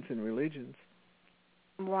difference in religions.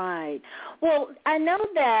 Right. Well, I know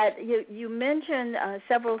that you mentioned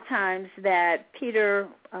several times that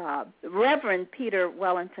Reverend Peter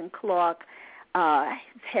Wellington Clark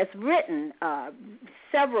has written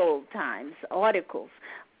several times articles.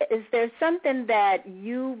 Is there something that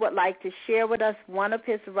you would like to share with us, one of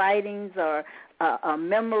his writings or a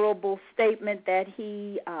memorable statement that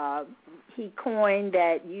he coined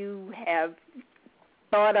that you have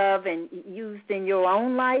thought of and used in your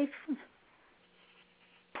own life?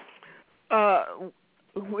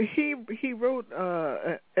 He wrote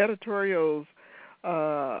editorials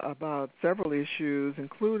about several issues,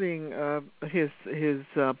 including his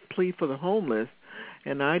plea for the homeless,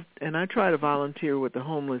 and I try to volunteer with the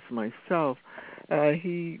homeless myself.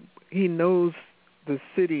 He knows the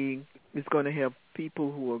city is going to have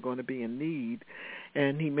people who are going to be in need,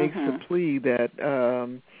 and he makes a plea that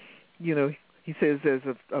he says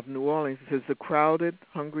of New Orleans, he says the crowded,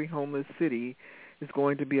 hungry, homeless city is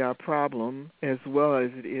going to be our problem as well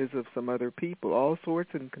as it is of some other people. All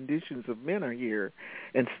sorts and conditions of men are here,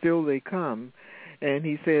 and still they come. And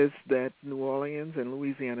he says that New Orleans and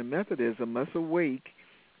Louisiana Methodism must awake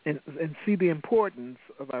and see the importance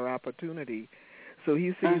of our opportunity. So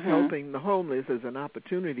he sees helping the homeless as an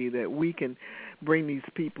opportunity that we can bring these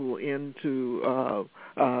people into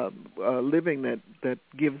living that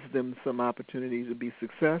gives them some opportunity to be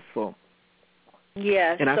successful.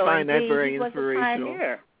 Yes, and I find that very inspirational. He was a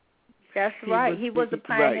pioneer. That's right. He was a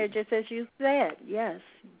pioneer, just as you said. Yes,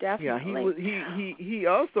 definitely. Yeah, he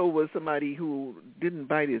also was somebody who didn't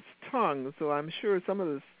bite his tongue, so I'm sure some of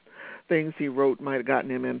the things he wrote might have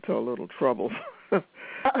gotten him into a little trouble. He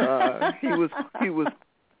was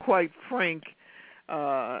quite frank,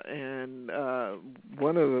 and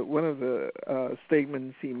one of the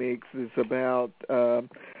statements he makes is about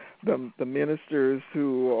the ministers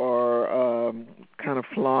who are kind of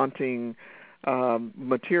flaunting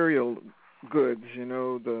material goods,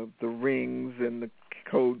 the rings and the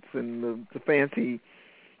coats and the fancy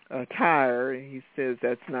attire. He says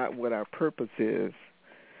that's not what our purpose is.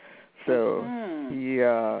 So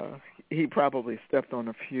he probably stepped on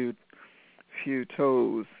a few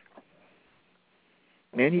toes.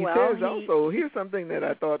 And he says also, here's something that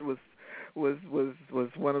I thought was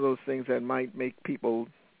one of those things that might make people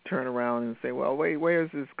turn around and say, well, wait, where is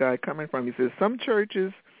this guy coming from? He says, some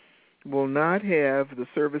churches will not have the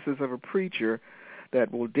services of a preacher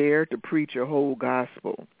that will dare to preach a whole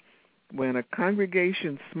gospel. When a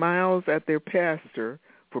congregation smiles at their pastor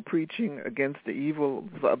for preaching against the evils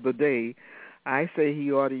of the day, I say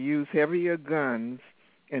he ought to use heavier guns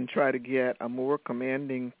and try to get a more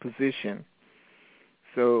commanding position.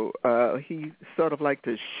 So he sort of like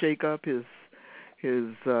to shake up his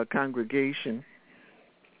congregation.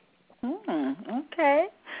 Okay.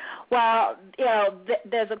 Well,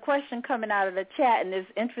 there's a question coming out of the chat, and it's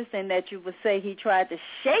interesting that you would say he tried to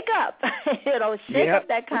shake up, up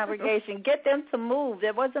that congregation, get them to move.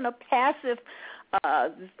 There wasn't a passive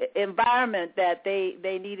environment that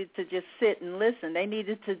they needed to just sit and listen. They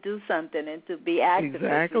needed to do something and to be active.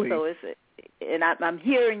 Exactly. So I'm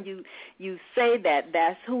hearing you say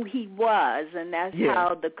that's who he was, and that's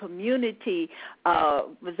how the community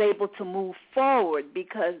was able to move forward,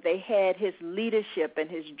 because they had his leadership and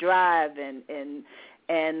his drive and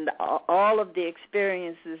all of the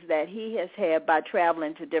experiences that he has had by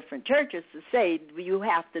traveling to different churches to say, you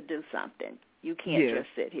have to do something. You can't just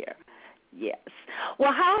sit here. Yes.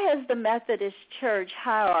 Well, how has the Methodist Church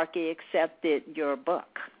hierarchy accepted your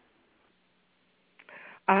book?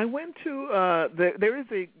 I went to, there is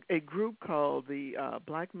a group called the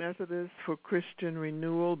Black Methodists for Christian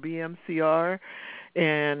Renewal, BMCR,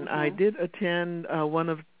 and I did attend one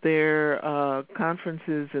of their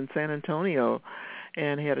conferences in San Antonio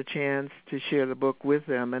and had a chance to share the book with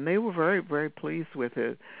them, and they were very, very pleased with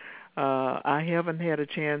it. I haven't had a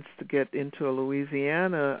chance to get into a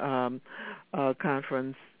Louisiana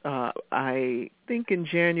conference. I think in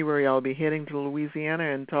January I'll be heading to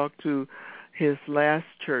Louisiana and talk to his last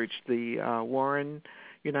church, the Warren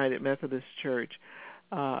United Methodist Church,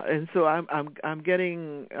 and so I'm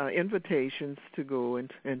getting invitations to go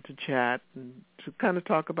and to chat and to kind of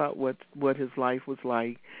talk about what his life was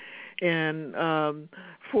like, and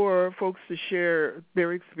for folks to share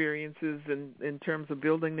their experiences in terms of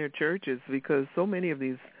building their churches, because so many of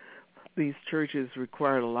these churches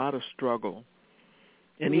required a lot of struggle.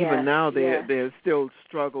 And even now they're still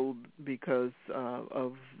struggled because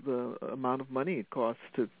of the amount of money it costs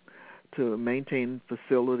to maintain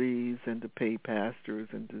facilities and to pay pastors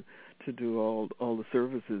and to do all the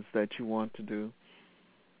services that you want to do.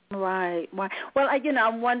 Right. Well,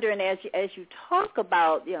 I'm wondering as you talk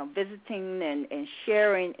about visiting and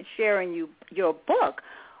sharing your book,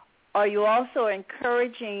 are you also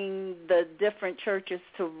encouraging the different churches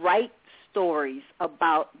to write stories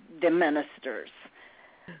about the ministers?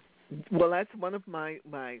 Well, that's one of my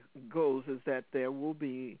goals, is that there will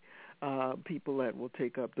be people that will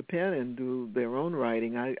take up the pen and do their own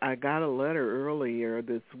writing. I got a letter earlier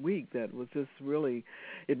this week that was just really,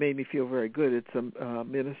 it made me feel very good. It's a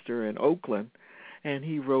minister in Oakland, and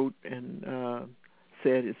he wrote and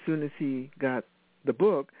said as soon as he got the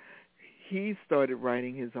book, he started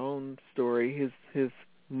writing his own story. His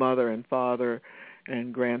mother and father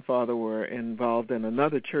and grandfather were involved in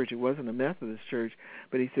another church. It wasn't a Methodist church,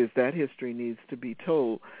 but he says that history needs to be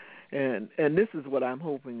told. And this is what I'm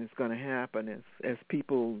hoping is going to happen as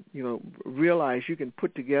people, realize you can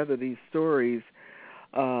put together these stories.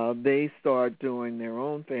 They start doing their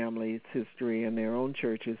own family's history and their own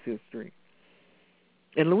church's history.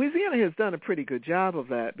 And Louisiana has done a pretty good job of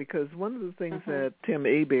that, because one of the things that Tim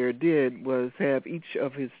Hebert did was have each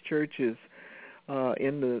of his churches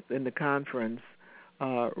in the conference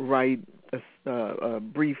write a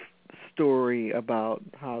brief story about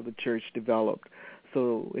how the church developed.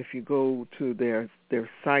 So if you go to their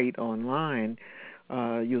site online,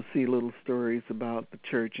 you'll see little stories about the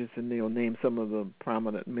churches, and they'll name some of the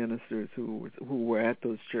prominent ministers who were at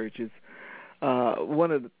those churches.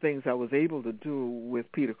 One of the things I was able to do with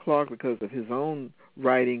Peter Clark, because of his own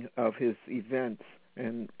writing of his events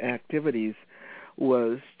and activities,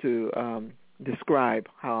 was to describe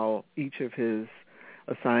how each of his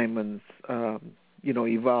assignments,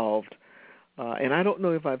 evolved. And I don't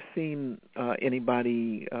know if I've seen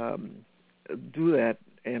anybody do that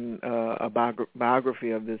in a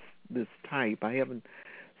biography of this type. I haven't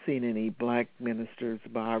seen any black ministers'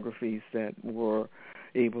 biographies that were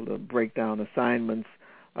able to break down assignments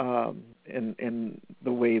in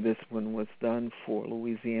the way this one was done for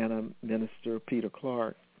Louisiana minister Peter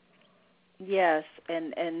Clark. Yes,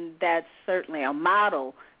 and that's certainly a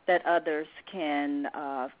model that others can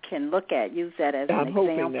look at, use that as an example.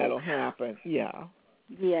 I'm hoping that'll happen, yeah.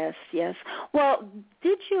 Yes. Well,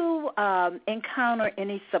 did you encounter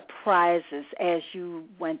any surprises as you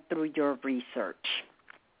went through your research?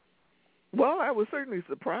 Well, I was certainly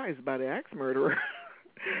surprised by the axe murderer.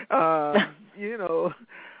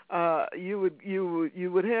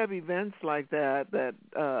 You would have events like that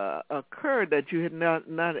occurred that you had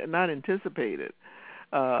not anticipated.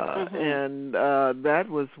 And that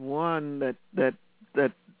was one that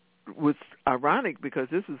was ironic, because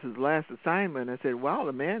this was his last assignment. I said, wow,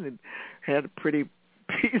 the man had a pretty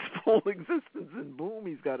peaceful existence, and boom,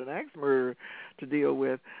 he's got an axe murder to deal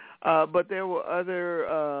with. But there were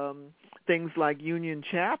other things like Union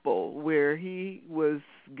Chapel, where he was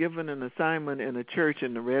given an assignment in a church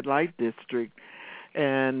in the red light district,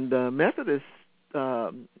 and Methodists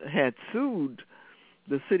had sued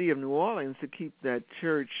the city of New Orleans to keep that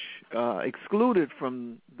church excluded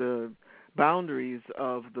from the boundaries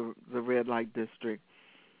of the red light district.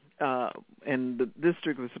 And the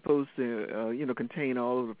district was supposed to, contain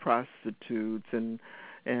all of the prostitutes and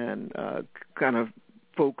kind of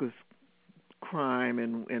focus crime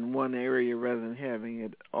in one area rather than having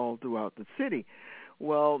it all throughout the city.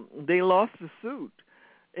 Well, they lost the suit,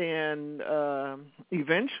 and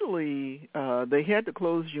eventually they had to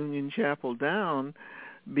close Union Chapel down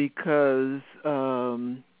because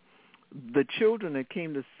the children that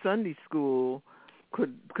came to Sunday school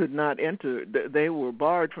could not enter. They were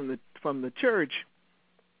barred from the church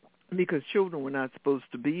because children were not supposed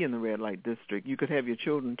to be in the red light district. You could have your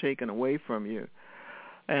children taken away from you.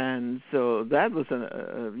 And so that was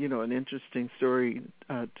an interesting story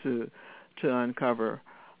to uncover,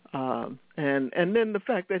 and then the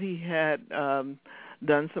fact that he had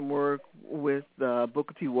done some work with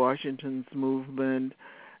Booker T. Washington's movement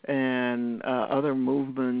and other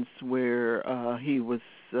movements where he was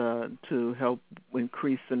to help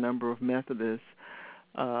increase the number of Methodists,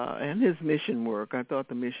 and his mission work. I thought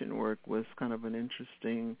the mission work was kind of an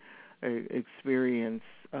interesting experience.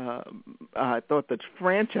 I thought that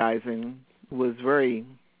franchising was very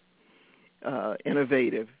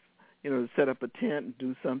innovative. Set up a tent,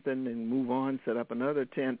 do something, and move on, set up another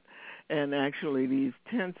tent. And actually these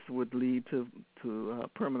tents would lead to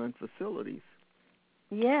permanent facilities.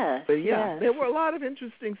 Yes. But yeah, there were a lot of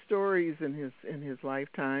interesting stories in his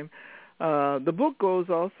lifetime. The book goes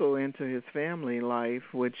also into his family life,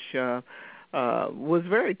 which was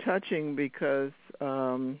very touching because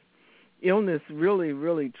illness really,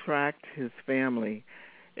 really tracked his family.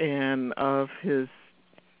 And of his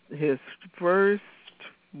first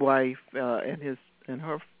wife and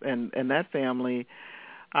that family,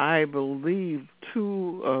 I believe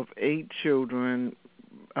 2 of 8 children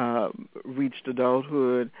reached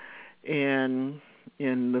adulthood, and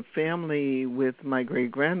in the family with my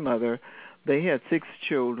great-grandmother, they had 6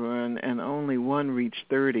 children, and only 1 reached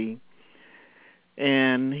 30.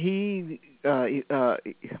 And he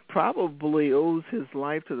probably owes his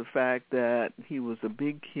life to the fact that he was a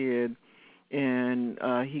big kid, and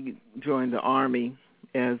he joined the Army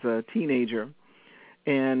as a teenager.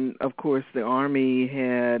 And, of course, the Army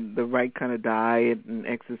had the right kind of diet and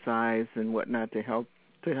exercise and whatnot to help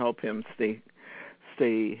him stay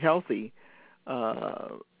healthy.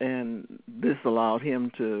 And this allowed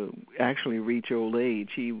him to actually reach old age.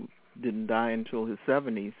 He didn't die until his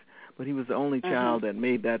 70s, but he was the only child that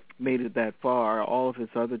made it that far. All of his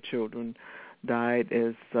other children died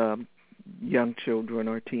as young children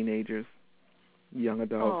or teenagers, young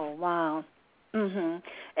adults. Oh, wow.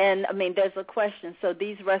 And, I mean, there's a question. So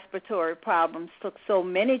these respiratory problems took so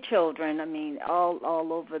many children, I mean,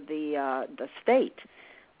 all over the state,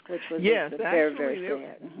 which was very, very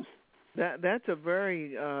sad. That's a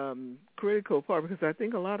very critical part, because I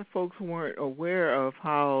think a lot of folks weren't aware of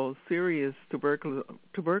how serious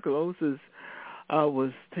tuberculosis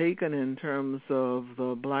was taken in terms of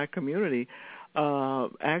the black community.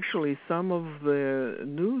 Actually, some of the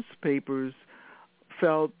newspapers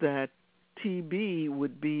felt that TB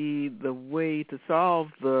would be the way to solve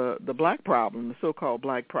the black problem, the so-called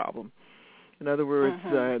black problem. In other words,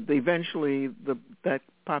 eventually that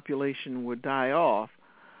population would die off.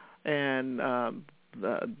 And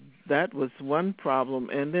that was one problem.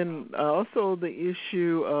 And then also the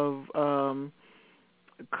issue of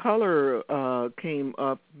color came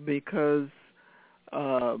up, because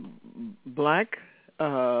black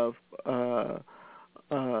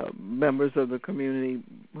members of the community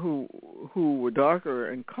who were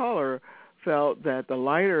darker in color felt that the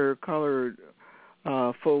lighter colored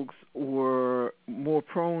folks were more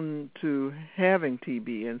prone to having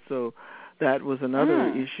TB, and so that was another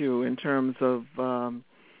issue in terms of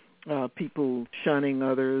people shunning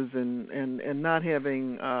others and not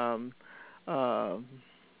having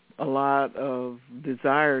a lot of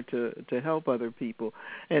desire to help other people.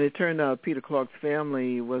 And it turned out Peter Clark's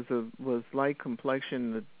family was light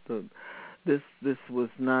complexion. This was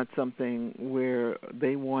not something where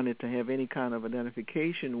they wanted to have any kind of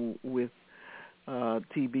identification with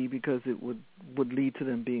TB, because it would lead to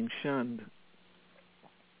them being shunned.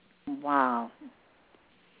 Wow.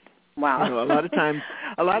 You know, a lot of times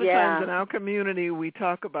in our community we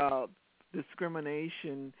talk about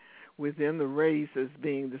discrimination within the race as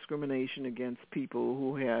being discrimination against people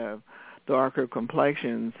who have darker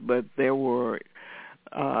complexions, but there were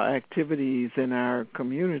activities in our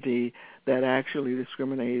community that actually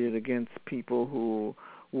discriminated against people who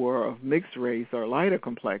were of mixed race or lighter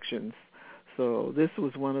complexions. So this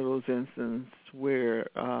was one of those instances where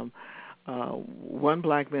one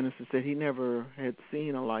black minister said he never had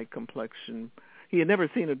seen a light complexion. He had never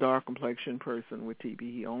seen a dark complexion person with TB.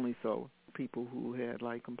 He only saw people who had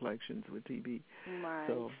light complexions with TB. Right.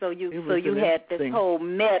 So you had this whole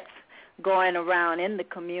myth going around in the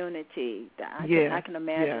community. I can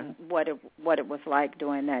imagine what it was like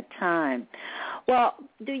during that time. Well,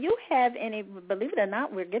 do you have any, believe it or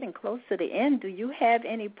not, we're getting close to the end, do you have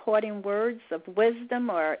any parting words of wisdom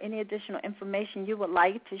or any additional information you would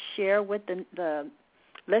like to share with the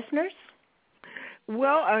listeners?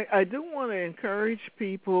 Well, I do want to encourage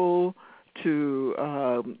people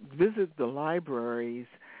to visit the libraries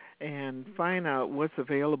and find out what's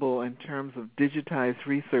available in terms of digitized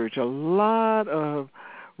research. A lot of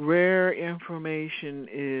rare information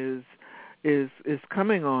is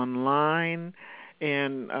coming online,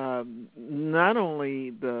 and not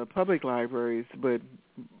only the public libraries, but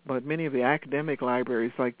many of the academic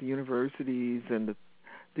libraries, like the universities and the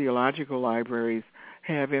theological libraries,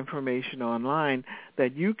 have information online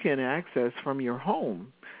that you can access from your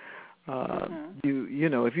home. You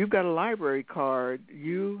know, if you've got a library card,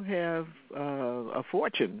 you have a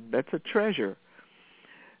fortune. That's a treasure.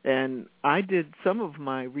 And I did some of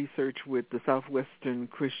my research with the Southwestern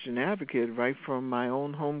Christian Advocate right from my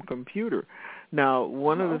own home computer. Now,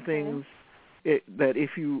 one of the things that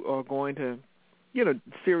if you are going to,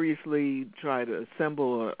 seriously try to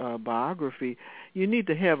assemble a biography, you need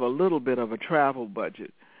to have a little bit of a travel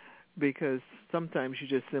budget, because sometimes you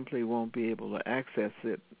just simply won't be able to access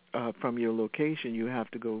it from your location. You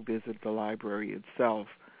have to go visit the library itself.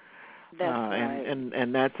 That's right.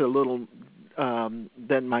 And that's a little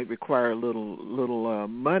that might require a little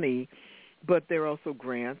money, but there are also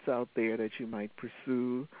grants out there that you might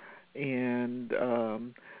pursue, and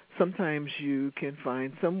sometimes you can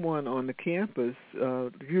find someone on the campus,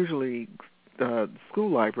 usually school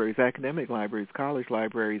libraries, academic libraries, college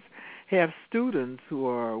libraries have students who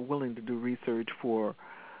are willing to do research for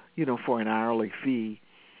an hourly fee,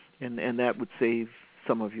 and that would save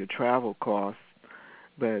some of your travel costs.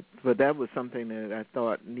 But that was something that I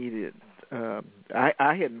thought needed. I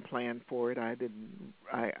hadn't planned for it. I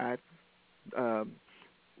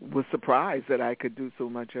was surprised that I could do so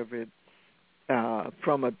much of it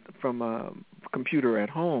from a computer at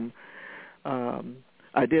home.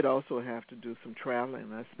 I did also have to do some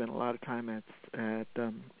traveling. I spent a lot of time at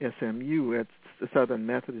SMU, at Southern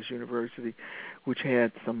Methodist University, which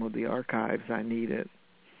had some of the archives I needed.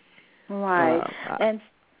 Right. And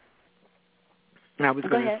I was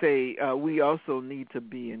going to say we also need to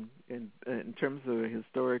be in terms of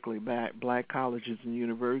historically black colleges and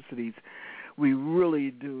universities. We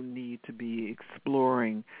really do need to be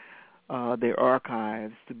exploring their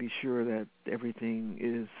archives to be sure that everything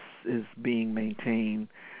is being maintained.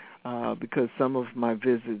 Because some of my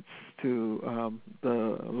visits to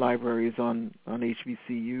the libraries on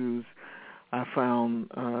HBCUs, I found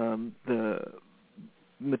the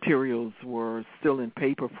materials were still in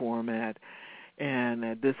paper format, and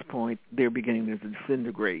at this point they're beginning to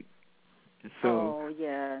disintegrate. So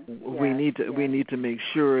we need to make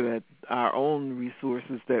sure that our own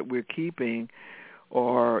resources that we're keeping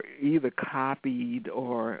are either copied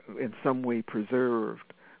or in some way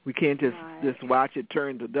preserved. We can't just watch it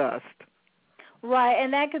turn to dust. Right,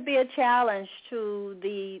 and that could be a challenge to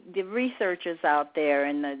the researchers out there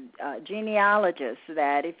and the genealogists,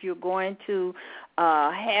 that if you're going to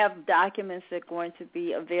have documents that are going to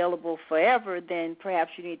be available forever, then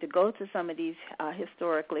perhaps you need to go to some of these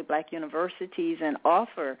historically black universities and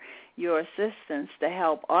offer your assistance to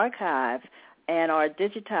help archive or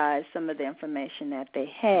digitize some of the information that they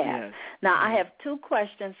have. Yes. Now, I have two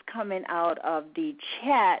questions coming out of the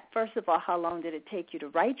chat. First of all, how long did it take you to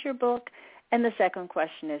write your book? And the second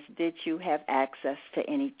question is, did you have access to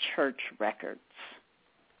any church records?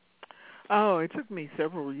 Oh, it took me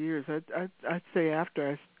several years. I'd say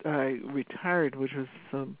after I retired, which was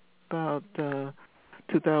about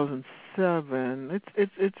 2007.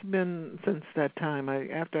 It's been since that time.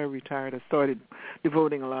 After I retired, I started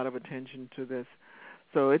devoting a lot of attention to this.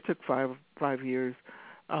 So it took five years.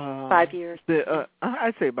 5 years.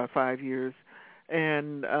 I'd say about 5 years,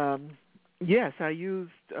 and yes, I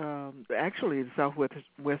used actually the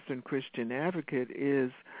Southwestern Christian Advocate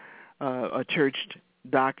is a church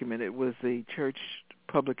document. It was a church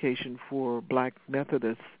publication for black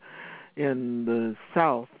Methodists in the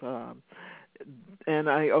South. And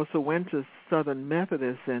I also went to Southern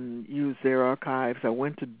Methodist and used their archives. I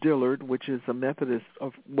went to Dillard, which is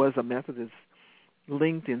was a Methodist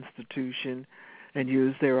linked institution, and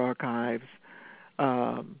used their archives.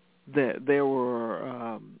 There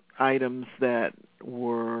were items that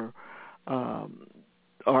were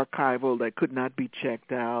archival that could not be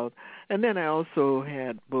checked out. And then I also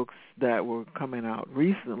had books that were coming out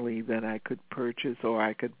recently that I could purchase or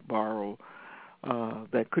I could borrow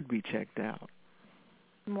that could be checked out.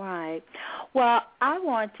 Right. Well, I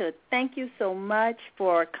want to thank you so much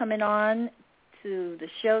for coming on to the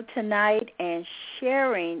show tonight and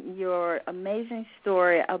sharing your amazing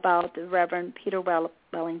story about the Reverend Peter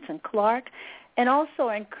Wellington Clark, and also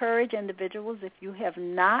encourage individuals, if you have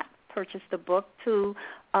not purchased the book, to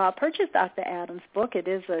purchase Dr. Adams' book. It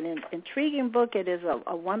is an intriguing book. It is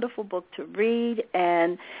a wonderful book to read,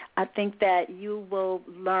 and I think that you will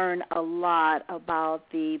learn a lot about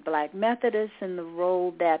the Black Methodists and the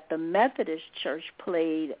role that the Methodist Church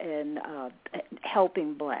played in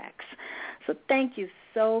helping blacks. So thank you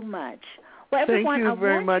so much. Well, everyone, thank you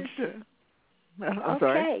very much. I'm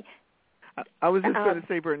sorry. I was just going to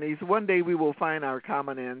say, Bernice, one day we will find our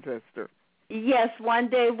common ancestor. Yes, one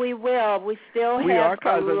day we will. We still have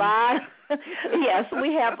a lot. Yes,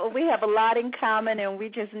 we have a lot in common, and we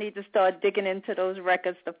just need to start digging into those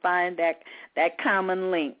records to find that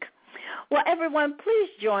common link. Well, everyone, please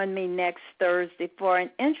join me next Thursday for an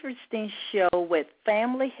interesting show with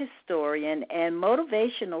family historian and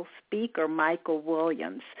motivational speaker Michael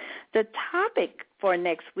Williams. The topic for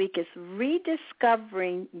next week is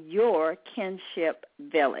rediscovering your kinship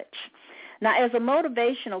village. Now, as a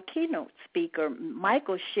motivational keynote speaker,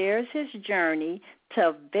 Michael shares his journey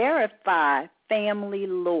to verify family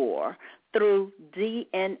lore through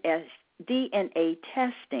DNA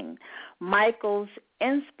testing. Michael's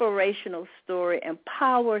inspirational story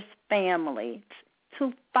empowers families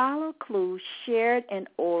to follow clues shared in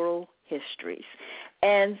oral histories.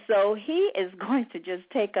 And so he is going to just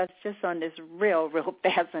take us just on this real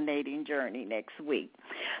fascinating journey next week.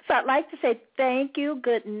 So I'd like to say thank you.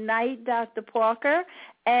 Good night, Dr. Parker.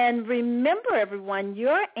 And remember, everyone,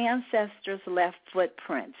 your ancestors left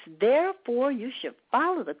footprints. Therefore, you should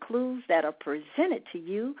follow the clues that are presented to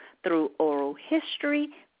you through oral history,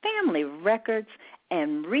 family records,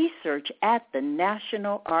 and research at the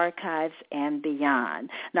National Archives and beyond.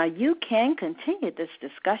 Now, you can continue this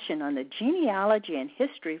discussion on the Genealogy and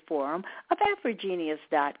History Forum of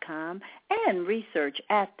Afrigenius.com and research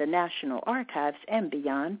at the National Archives and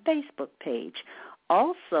beyond Facebook page.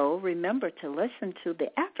 Also, remember to listen to the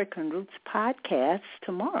African Roots podcast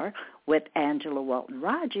tomorrow with Angela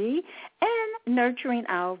Walton-Raji and Nurturing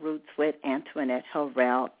Our Roots with Antoinette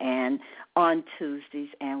Harrell and on Tuesdays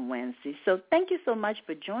and Wednesdays. So thank you so much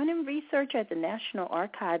for joining research at the National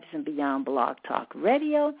Archives and Beyond Blog Talk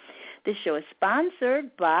Radio. This show is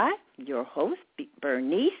sponsored by your host,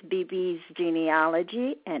 Bernice, BB's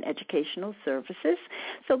Genealogy and Educational Services.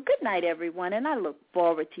 So good night, everyone, and I look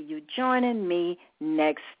forward to you joining me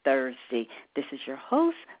next Thursday. This is your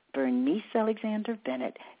host, Bernice Alexander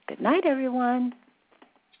Bennett. Good night, everyone.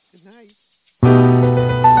 Good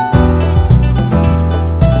night.